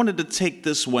 and I wanted to take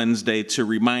this Wednesday to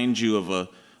remind you of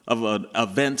an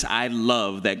event I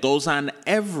love that goes on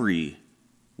every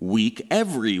week,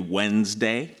 every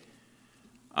Wednesday.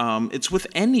 It's with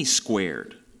Any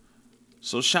Squared.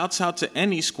 So shouts out to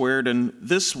Any Squared, and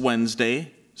this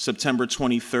Wednesday, September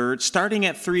 23rd, starting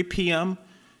at 3 p.m.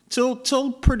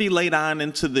 till pretty late on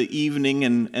into the evening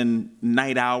and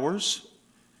night hours.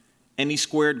 Any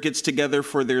Squared gets together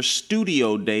for their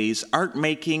studio days, art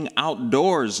making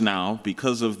outdoors now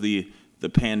because of the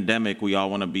pandemic. We all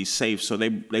want to be safe, so they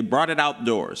brought it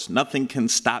outdoors. Nothing can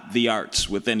stop the arts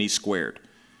with Any Squared.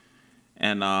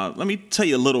 And let me tell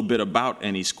you a little bit about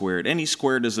Any Squared. Any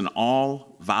Squared is an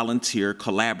all-volunteer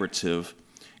collaborative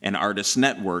and artist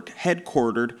network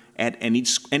headquartered at Any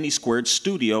Squared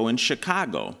Studio in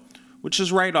Chicago, which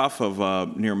is right off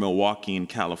of near Milwaukee in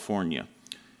California.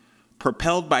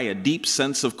 Propelled by a deep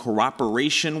sense of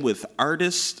cooperation with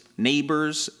artists,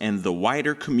 neighbors, and the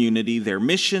wider community, their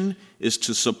mission is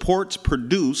to support,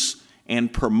 produce,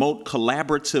 and promote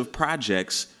collaborative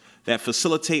projects that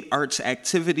facilitate arts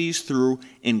activities through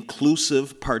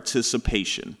inclusive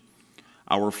participation.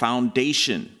 Our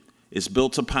foundation is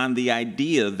built upon the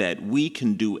idea that we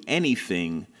can do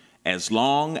anything as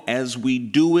long as we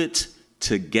do it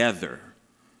together.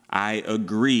 I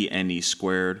agree, Any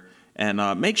Squared. And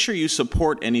make sure you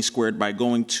support Any Squared by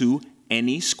going to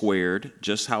Any Squared,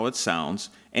 just how it sounds,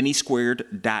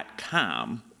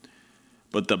 anysquared.com.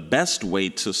 But the best way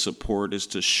to support is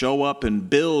to show up and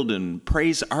build and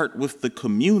praise art with the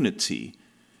community.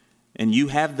 And you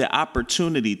have the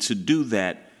opportunity to do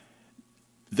that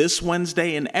this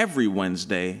Wednesday and every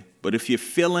Wednesday. But if you're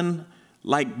feeling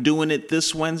like doing it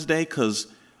this Wednesday because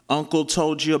Uncle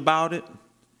told you about it,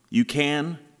 you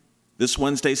can. This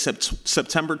Wednesday,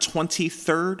 September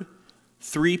 23rd,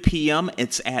 3 p.m.,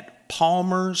 it's at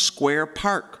Palmer Square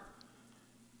Park.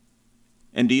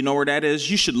 And do you know where that is?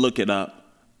 You should look it up.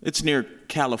 It's near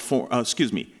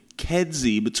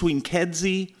Kedzie, between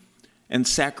Kedzie and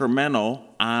Sacramento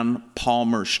on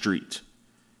Palmer Street.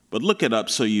 But look it up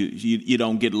so you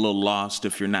don't get a little lost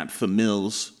if you're not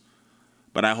familiar.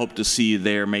 But I hope to see you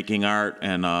there making art,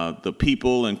 and the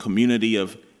people and community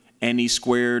of Any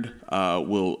Squared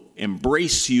will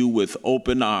embrace you with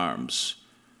open arms.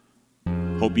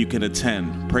 Hope you can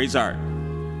attend. Praise art.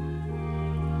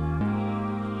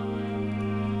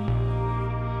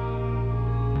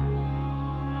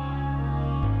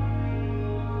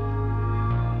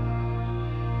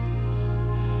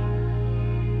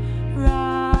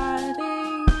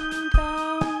 Riding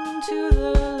down to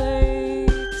the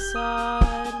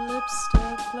lakeside,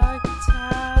 lipstick like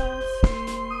taffy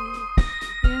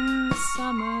in the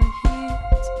summer heat.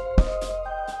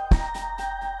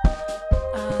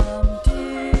 I'm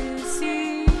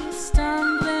dizzy, stunned.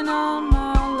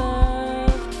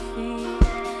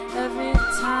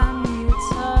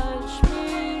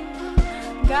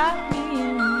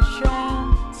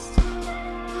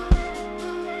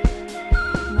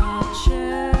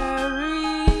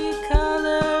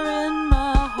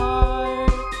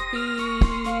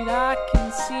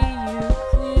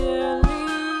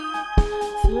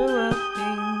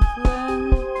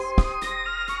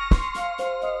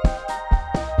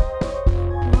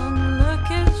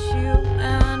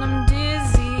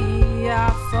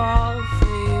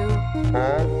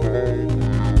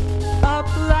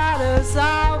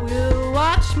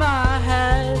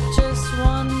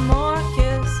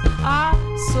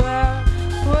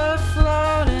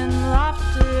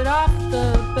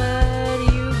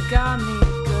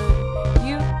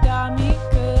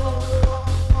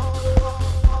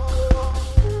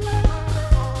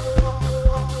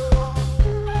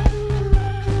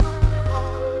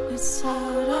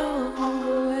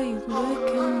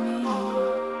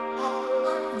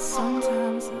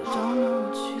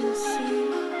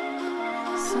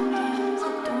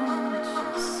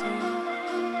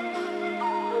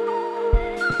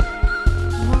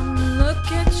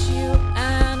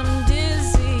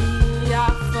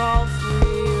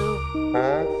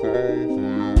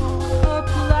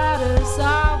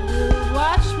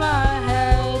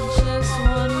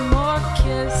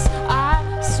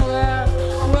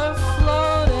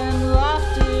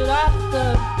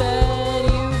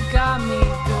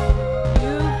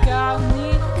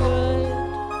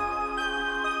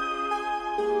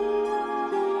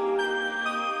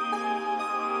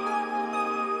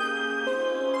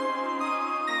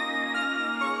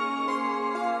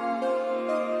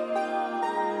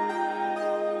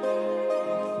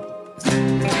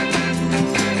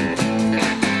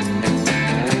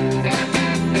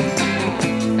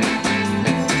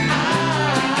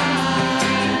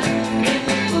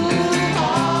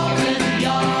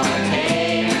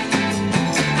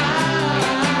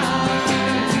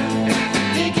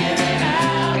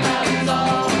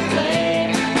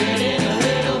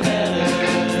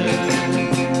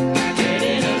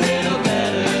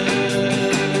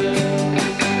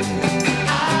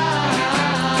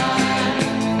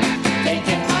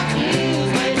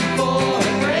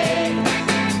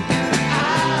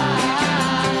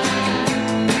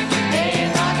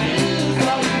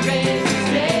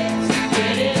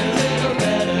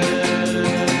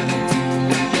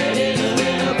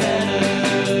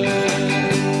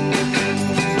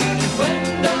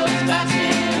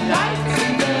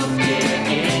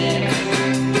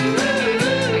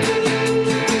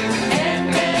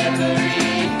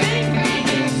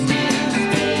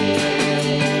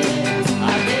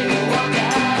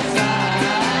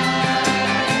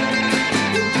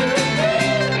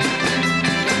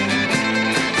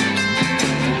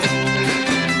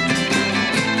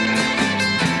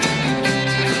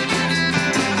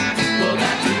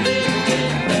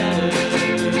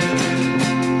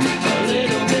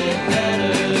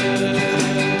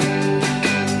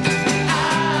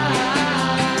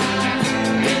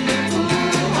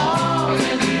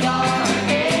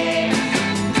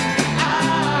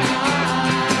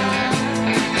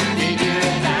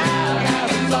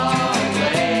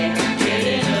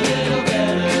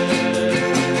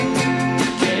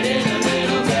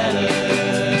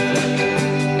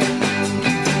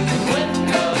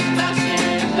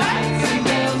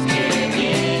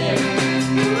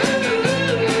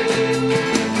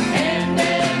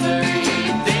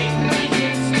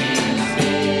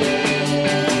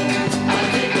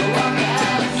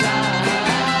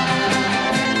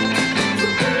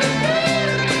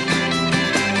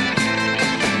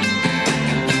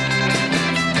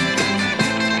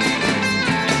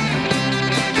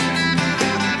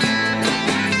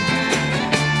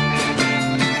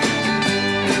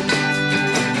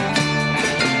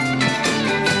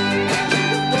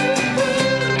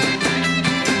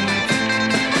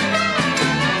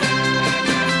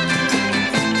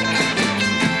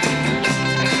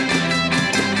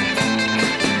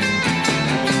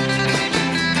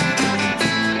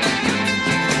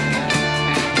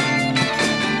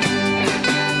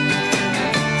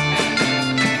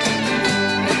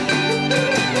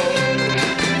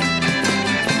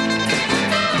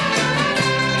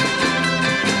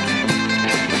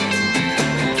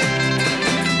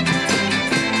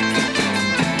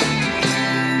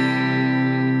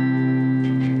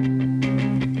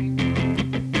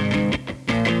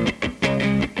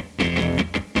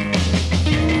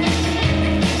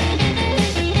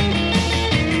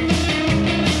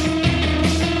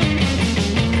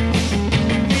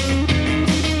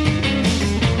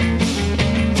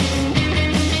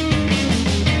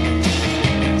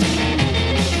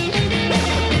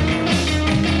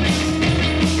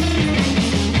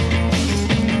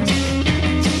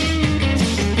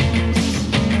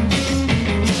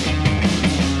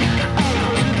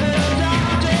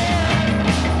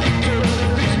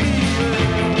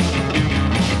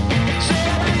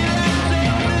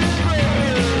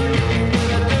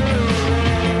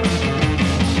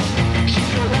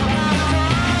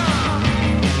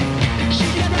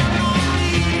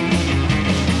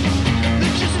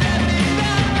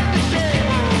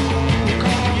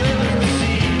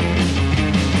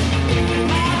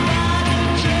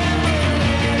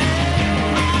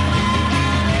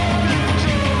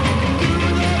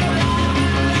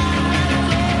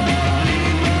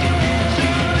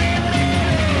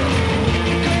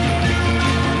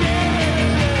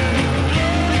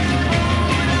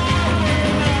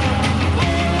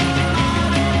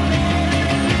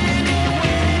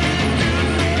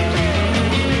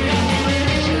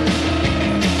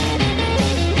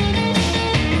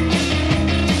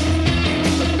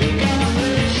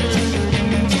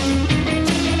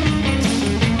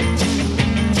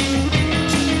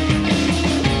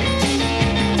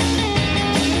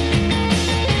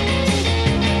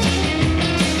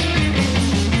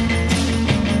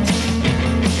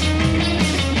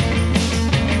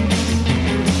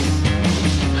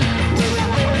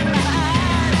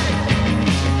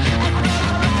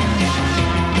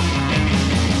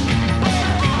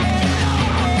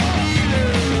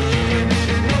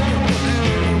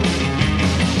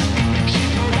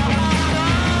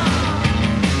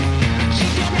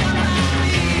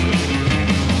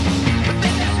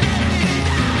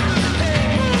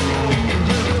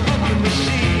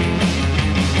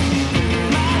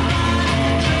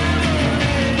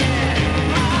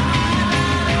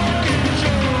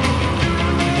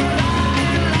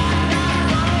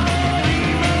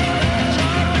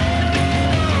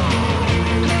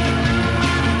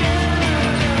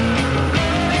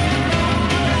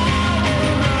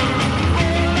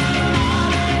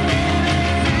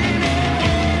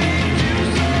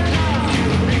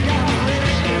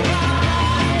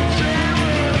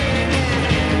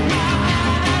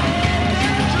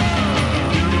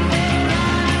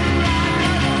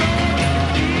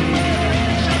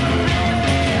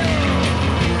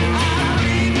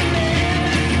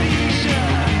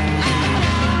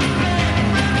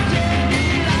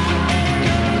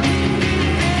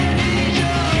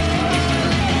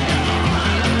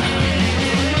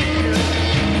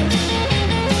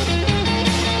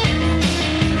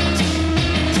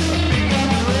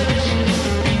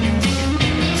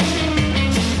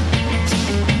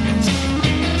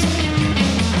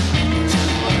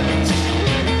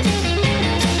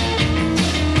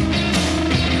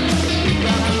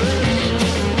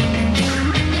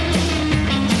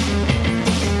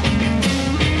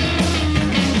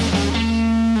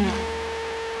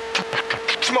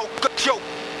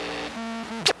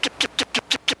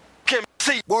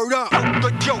 Word up.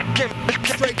 The joke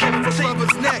straight coming from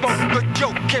brothers next. The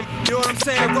joke, you know what I'm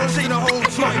saying? Roasting the whole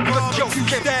joint. Barbecue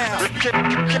style.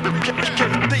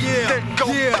 Yeah.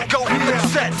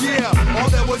 All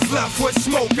that was left was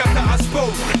smoke after I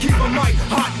spoke. Keep a mic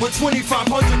hot with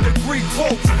 2,500-degree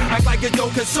quotes. Act like it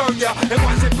don't concern ya and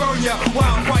watch it burn ya.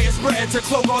 Wildfire spreading to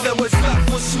cloak. All that was left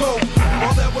was smoke.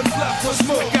 All that was left was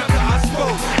smoke after I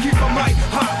spoke. Keep a mic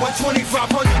hot with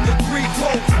 2,500-degree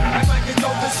quotes. Act like it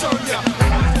don't concern ya and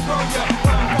watch it burn ya.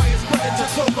 Wildfire spreading to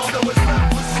cloak. All that was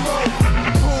left was smoke.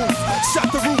 Proof. Shot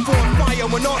the roof on fire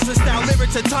when Austin style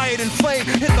lyrics are tired and flame.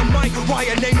 Hit the mic,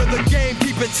 wire name of the game.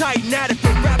 Keep it tight,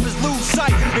 inadequate rappers lose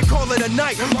sight and call it a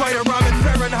night. Write a rhyme in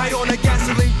Fahrenheit on a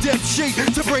gasoline dip sheet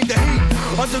to bring the heat.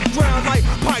 Underground like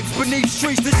pipes beneath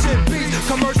streets. This shit beats.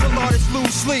 Commercial artists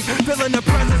lose sleep, feeling the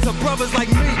presence of brothers like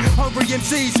me. Hungry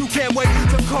MCs who can't wait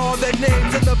to call their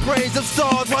names in the brains of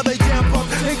stars while they jam up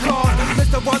in cars.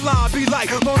 Mr. Voila be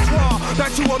like bonsoir,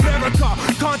 back to America.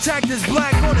 Contact is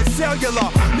black on the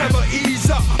cellular. Never ease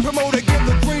up. Promoter give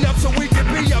the green up so we can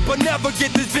be up, but never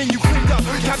get this venue cleaned up.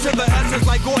 Capture the essence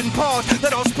like Gordon Pauls.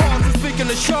 Let all spars and speaking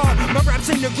the sharp. My rap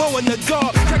seem to glow in the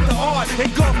dark. Check the art,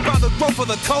 engulfed by the growth of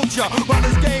the culture. While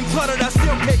this game cluttered, I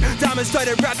still kick diamond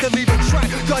studded rap to leave a track.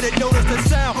 Gutted, notice the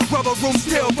sound. Rubber room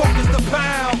still focus the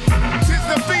pound. Tis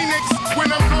the phoenix.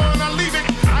 When I'm gone, I leave it.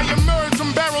 I emerge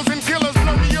from barrels and killers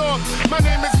blow me off. My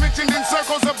name is mentioned in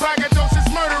circles of braggadocious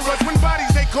murderers. When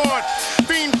bodies they caught,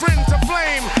 fiend friend to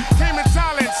flame, came in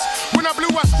silence. When I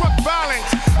blew, I struck violence.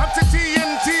 Up to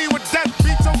TNT with death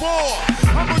beats a war.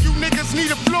 Humble you niggas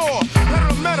need a floor.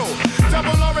 Pedal metal,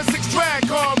 double RS6 drag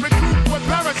car, recruit with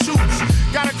parachutes.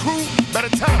 Got a crew, better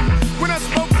tell 'em. When I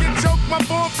spoke, get choked, my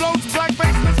full floats, black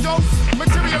faceless ghosts.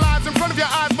 Materialize in front of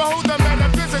your eyes, behold the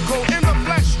metaphysical in the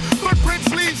flesh. Footprints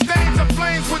leave stains of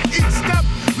flames with each step.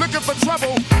 Looking for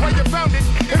trouble where you found it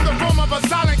in the form of a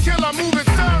silent killer moving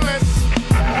stirless.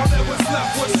 All that was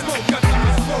left was smoke after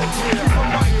I spoke. Keep a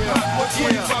mic hot with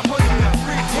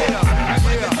 2,500-degree quotes. Act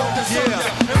like it don't concern ya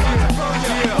and watch it burn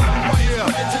ya. Wildfire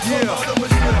spreading to cloak. All that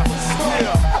was left was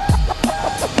smoke.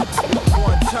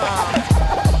 One time.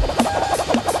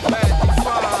 Mad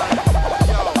Define.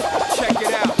 Yo, check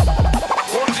it out.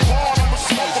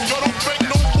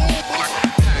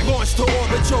 Launch to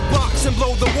orbit your box and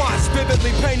blow the watch.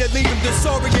 Vividly painted, leaving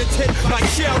disoriented like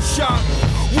shell shock.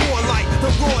 Warlike,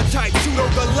 the raw type,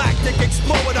 pseudo-galactic,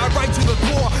 explode. I write to the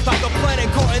core like a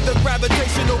planet caught in the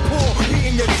gravitational pull.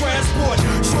 Heating your transport,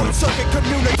 short-circuit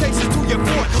communications to your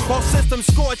port. All systems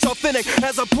scorch, authentic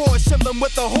as a Porsche emblem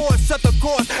with a horse. Set the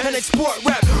course and export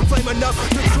rap. Flame enough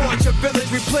to torch your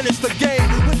village, replenish the game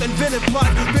with inventive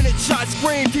plot. Vintage shot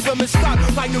screen, keep them in stock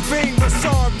like Nuveen.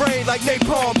 Rassar rain like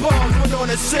napalm bombs when on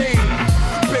the scene.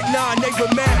 Big 9, neighbor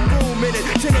mad room in it.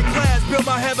 Tinted glass, build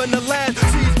my heaven to last.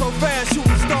 Seas go fast,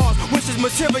 shooting stars, wishes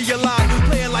materialize.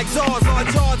 Playing like czars, large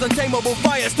jars, untamable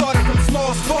fire started from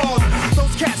small spars.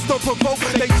 Those cats don't provoke,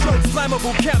 they choke.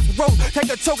 Flammable caps rope, take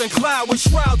a token cloud with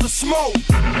shrouds of smoke.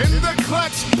 In the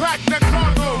clutch, pack the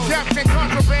cargo. Captain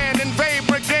contraband, invade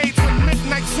brigades with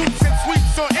midnight swoops and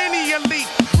sweeps or any elite.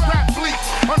 Rap fleet,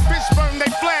 on Fishburne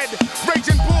they fled.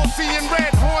 Raging bull, seeing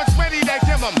red horns ready to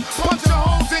kill them. Bunch of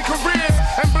holes in careers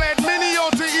and bled many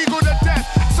alter ego to death.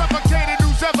 Suffocated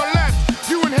who's ever left.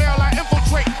 You inhale, I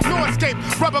infiltrate, no escape.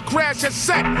 Rubber crash is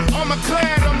set, armor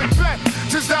clad on Macbeth.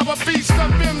 Tis thou a feast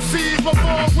of MCs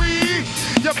before we.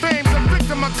 Your fame's a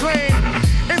victim of claim.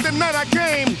 In the night I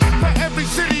came, for every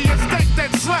city and state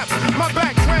that slept. My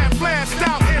backdraft flashed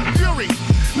out in fury.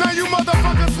 Now you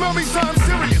motherfuckers smell me, so I'm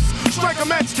serious. Strike a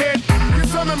match, kid. You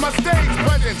summon my stage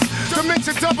presence.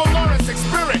 Dimension double RS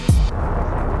spirit.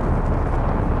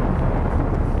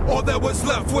 All that was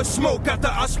left was smoke after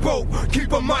I spoke.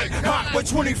 Keep a mic hot with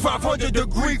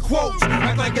 2,500-degree quotes.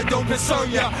 Act like it don't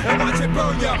concern ya and watch it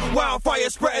burn ya. Wildfire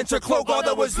spreading to cloak. All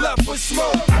that was left was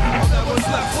smoke. All that was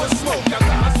left was smoke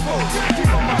after I spoke.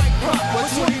 Keep a mic hot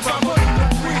with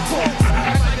 2,500-degree quotes.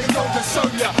 Act like it don't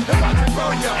concern ya and watch it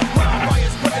burn ya. Wildfire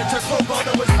spreading to cloak. All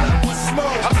that was left was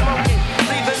smoke. I'm smoking,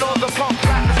 leaving all the funk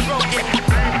rappers broken.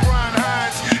 Name Brian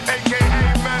Hines,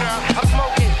 a.k.a. Meta. I'm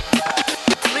smoking,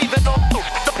 leaving all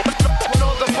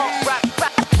the punk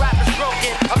rappers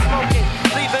broken. I'm smoking,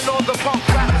 leaving all the punk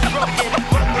rappers broken.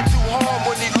 Broken too hard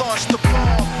when he launched the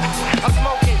bomb. I'm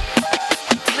smoking,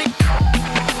 leaving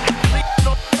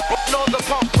all the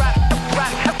punk rappers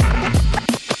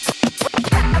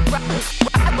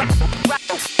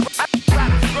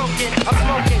broken. I'm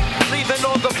smoking, leaving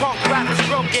all the punk rappers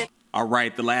broken. All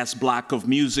right, the last block of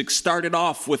music started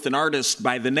off with an artist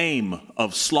by the name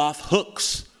of Sloth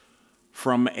Hooks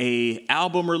from a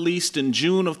album released in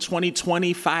June of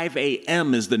 2020. 5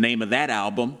 a.m. is the name of that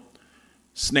album.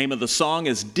 The name of the song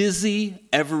is Dizzy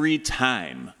Every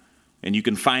Time. And you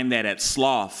can find that at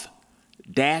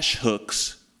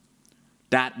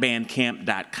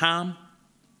sloth-hooks.bandcamp.com.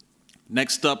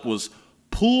 Next up was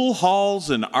Pool Halls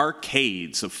and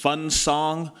Arcades, a fun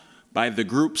song by the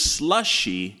group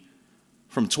Slushy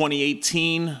from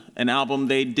 2018, an album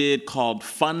they did called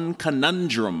Fun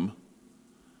Conundrum.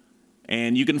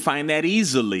 And you can find that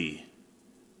easily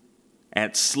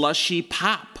at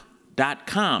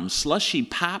slushypop.com,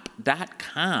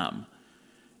 slushypop.com.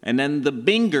 And then the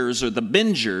Bingers or the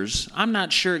Bingers, I'm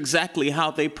not sure exactly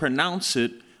how they pronounce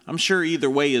it. I'm sure either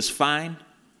way is fine.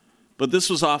 But this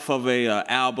was off of a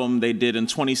album they did in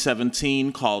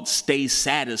 2017 called Stay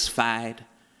Satisfied.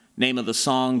 Name of the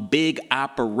song, Big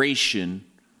Operation.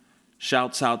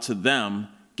 Shouts out to them.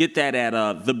 Get that at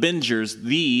The Bingers,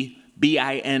 the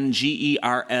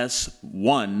Bingers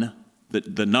 1,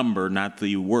 the number, not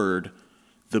the word.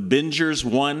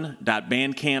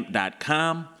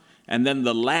 thebingers1.bandcamp.com. And then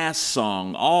the last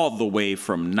song, all the way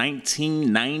from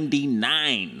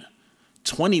 1999.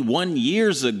 21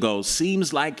 years ago,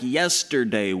 seems like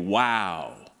yesterday.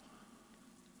 Wow.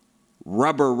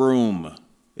 Rubber Room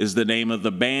is the name of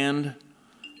the band.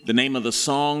 The name of the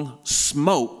song,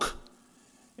 Smoke.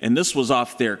 And this was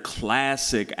off their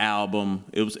classic album.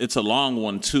 It's a long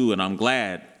one too, and I'm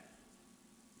glad.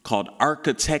 Called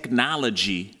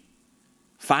Architechnology.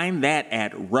 Find that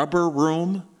at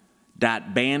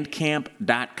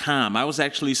rubberroom.bandcamp.com. I was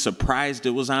actually surprised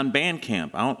it was on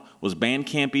Bandcamp. Was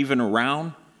Bandcamp even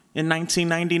around in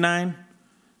 1999?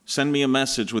 Send me a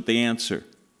message with the answer.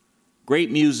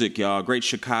 Great music, y'all. Great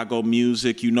Chicago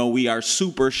music. You know we are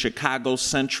super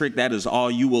Chicago-centric. That is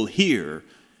all you will hear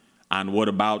on What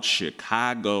About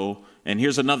Chicago. And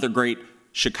here's another great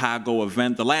Chicago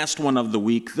event, the last one of the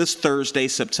week, this Thursday,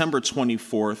 September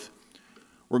 24th.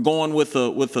 We're going with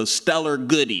a stellar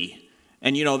goodie.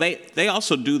 And, you know, they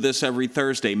also do this every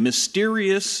Thursday.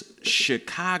 Mysterious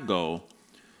Chicago.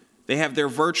 They have their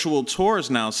virtual tours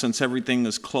now since everything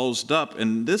is closed up.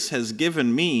 And this has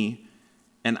given me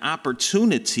an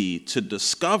opportunity to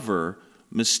discover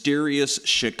Mysterious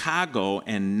Chicago.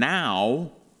 And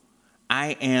now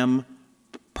I am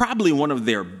probably one of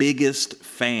their biggest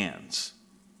fans.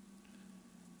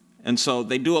 And so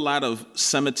they do a lot of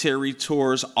cemetery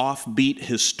tours, offbeat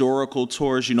historical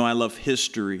tours. You know, I love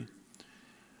history.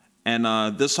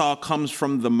 And this all comes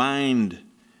from the mind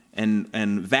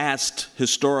and vast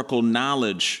historical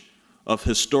knowledge of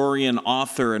historian,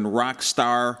 author, and rock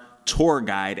star tour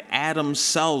guide Adam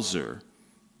Selzer.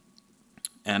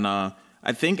 And I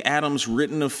think Adam's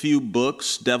written a few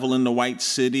books. Devil in the White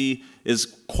City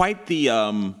is quite the,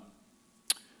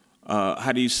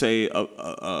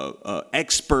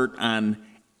 expert on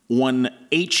one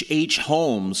H.H.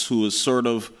 Holmes, who is sort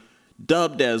of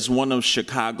dubbed as one of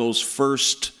Chicago's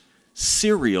first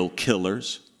serial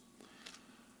killers.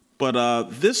 But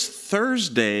this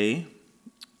Thursday,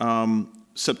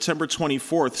 September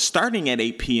 24th, starting at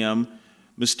 8 p.m.,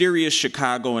 Mysterious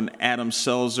Chicago and Adam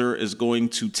Selzer is going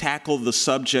to tackle the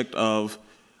subject of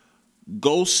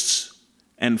ghosts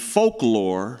and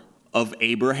folklore of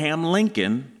Abraham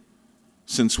Lincoln.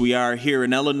 Since we are here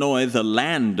in Illinois, the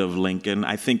land of Lincoln,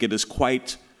 I think it is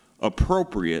quite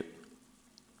appropriate.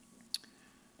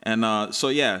 And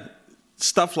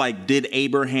stuff like, did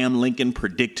Abraham Lincoln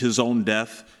predict his own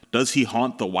death? Does he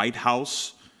haunt the White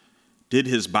House? Did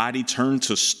his body turn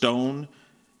to stone?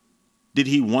 Did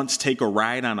he once take a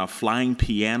ride on a flying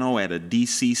piano at a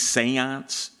DC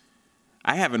seance?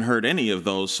 I haven't heard any of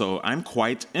those, so I'm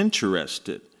quite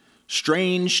interested.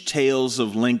 Strange tales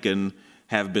of Lincoln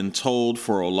have been told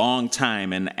for a long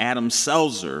time, and Adam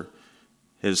Selzer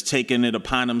has taken it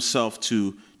upon himself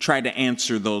to try to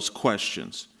answer those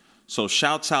questions. So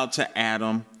shouts out to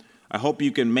Adam. I hope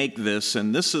you can make this.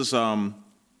 And this is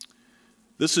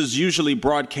usually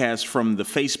broadcast from the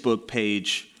Facebook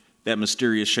page that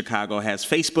Mysterious Chicago has,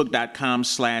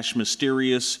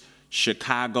 facebook.com/Mysterious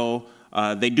Chicago.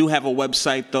 They do have a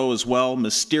website, though, as well,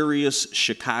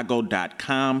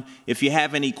 mysteriouschicago.com. If you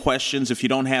have any questions, if you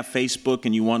don't have Facebook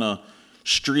and you want to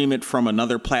stream it from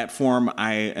another platform,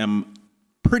 I am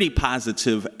pretty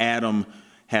positive Adam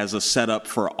has a setup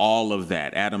for all of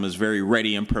that. Adam is very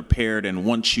ready and prepared and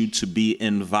wants you to be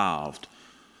involved.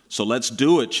 So let's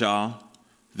do it, y'all.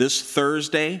 This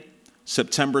Thursday,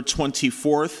 September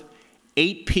 24th,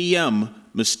 8 p.m.,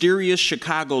 Mysterious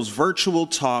Chicago's virtual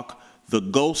talk, The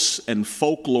Ghosts and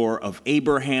Folklore of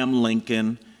Abraham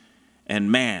Lincoln. And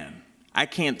man, I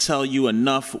can't tell you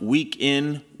enough week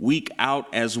in, week out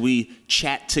as we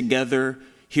chat together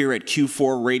here at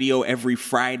Q4 Radio every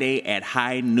Friday at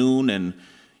high noon and,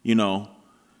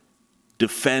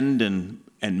 defend and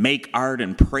and make art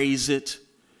and praise it.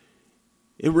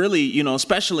 It really, you know,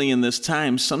 especially in this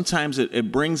time, sometimes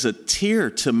it brings a tear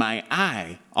to my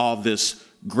eye, all this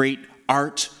great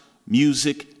art,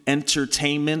 music,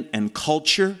 entertainment, and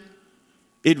culture.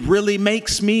 It really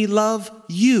makes me love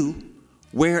you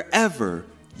wherever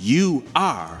you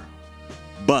are.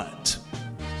 But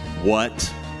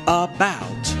what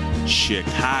about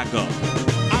Chicago?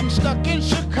 I'm stuck in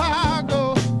Chicago.